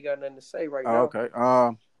ain't really got nothing to say right Oh, now. okay.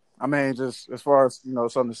 I mean, just as far as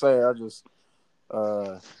something to say, I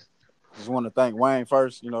uh just want to thank Wayne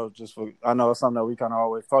first. Just for I know it's something that we kind of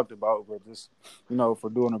always talked about, but just for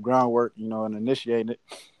doing the groundwork, and initiating it,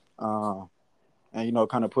 uh, and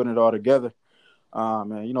kind of putting it all together.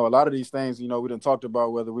 And a lot of these things, we didn't talked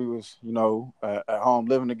about whether we was, at home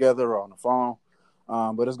living together or on the phone.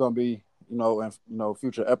 But it's gonna be, in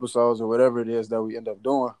future episodes or whatever it is that we end up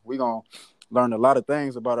doing, we gonna learn a lot of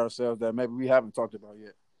things about ourselves that maybe we haven't talked about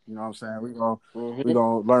yet. You know what I'm saying? We Mm-hmm.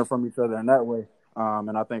 gonna learn from each other in that way.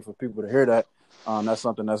 And I think for people to hear that, that's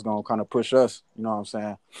something that's gonna kind of push us. You know what I'm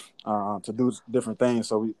saying? To do different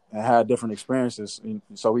things and have different experiences,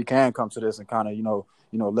 so we can come to this and kind of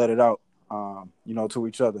let it out. To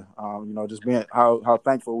each other. Just being how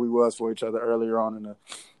thankful we was for each other earlier on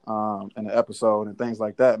in the episode and things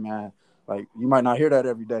like that, man. Like you might not hear that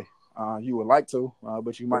every day. You would like to,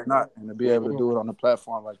 but you might not. And to be able to Mm-hmm. do it on a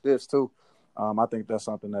platform like this too, I think that's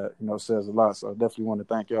something that says a lot. So I definitely want to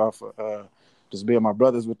thank y'all for just being my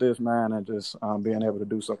brothers with this, man, and just being able to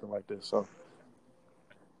do something like this. So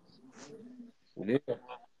Yeah.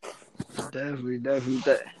 Definitely.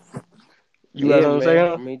 You got Yeah, something to say, man.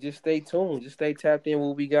 huh? I mean, just stay tuned. Just stay tapped in.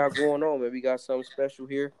 What we got going on, man. We got something special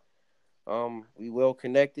here. We well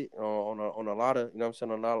connected on a lot of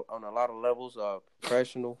on a lot of levels.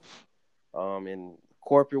 Professional, and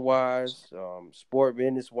corporate wise, sport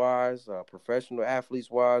business wise, professional athletes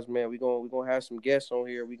wise. Man, we gonna have some guests on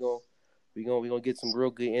here. We gonna get some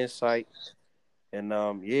real good insight. And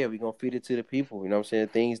yeah, we're gonna feed it to the people,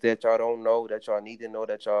 things that y'all don't know, that y'all need to know,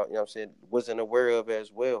 that y'all, wasn't aware of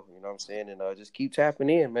as well, and just keep tapping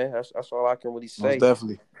in, man. That's all I can really most say.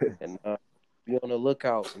 definitely. And be on the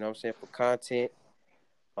lookout, for content,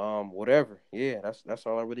 whatever. Yeah, that's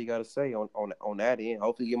all I really gotta say on that end.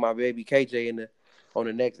 Hopefully get my baby KJ on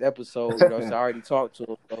the next episode. So I already talked to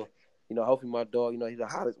him. So, hopefully my dog, he's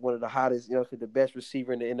one of the hottest, the best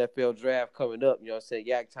receiver in the NFL draft coming up,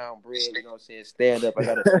 Yaktown bred, stand up. I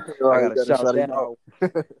gotta I Right, you gotta gotta shout shut him that out.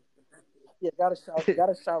 out. Yeah, gotta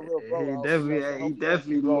shout little bro He out. So, definitely, he hopefully y'all can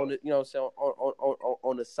definitely. go on the,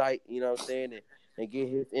 on the site, and get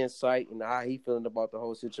his insight and how he feeling about the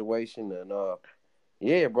whole situation. And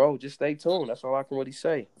yeah, bro, just stay tuned. That's all I can really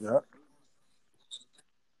say. Yeah.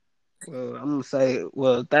 Well, I'm gonna say,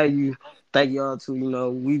 well, thank y'all too.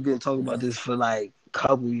 We've been talking about this for like a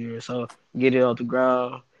couple years, so get it off the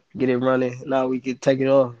ground, get it running. Now we can take it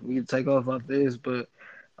off. We can take off after this, but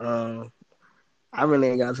um, I really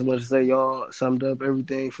ain't got too much to say. Y'all summed up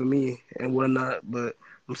everything for me and whatnot. But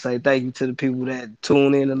I'm saying thank you to the people that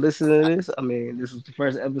tune in and listen to this. I mean, this was the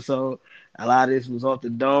first episode. A lot of this was off the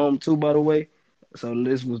dome too, by the way. So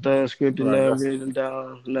this was done scripted, Right. nothing That's written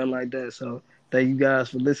down, nothing like that. So thank you guys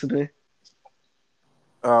for listening.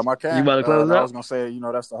 I You can. about to close And it I was out? gonna say,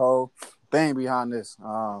 that's the whole thing behind this.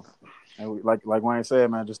 And like Wayne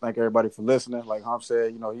said, man, just thank everybody for listening. Like Hump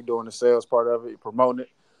said, he doing the sales part of it, promoting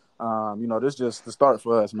it. This just the start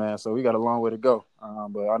for us, man. So we got a long way to go.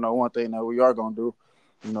 But I know one thing that we are gonna do.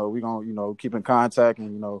 We gonna keep in contact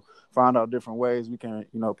and find out different ways we can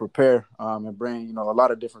prepare and bring a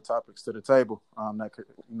lot of different topics to the table that could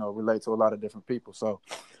relate to a lot of different people. So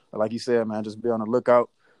like you said, man, just be on the lookout.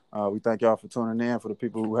 We thank y'all for tuning in, for the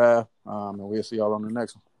people who have, and we'll see y'all on the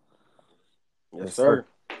next one. Yes, Yes, sir.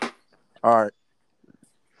 sir. All right.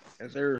 Yes, sir.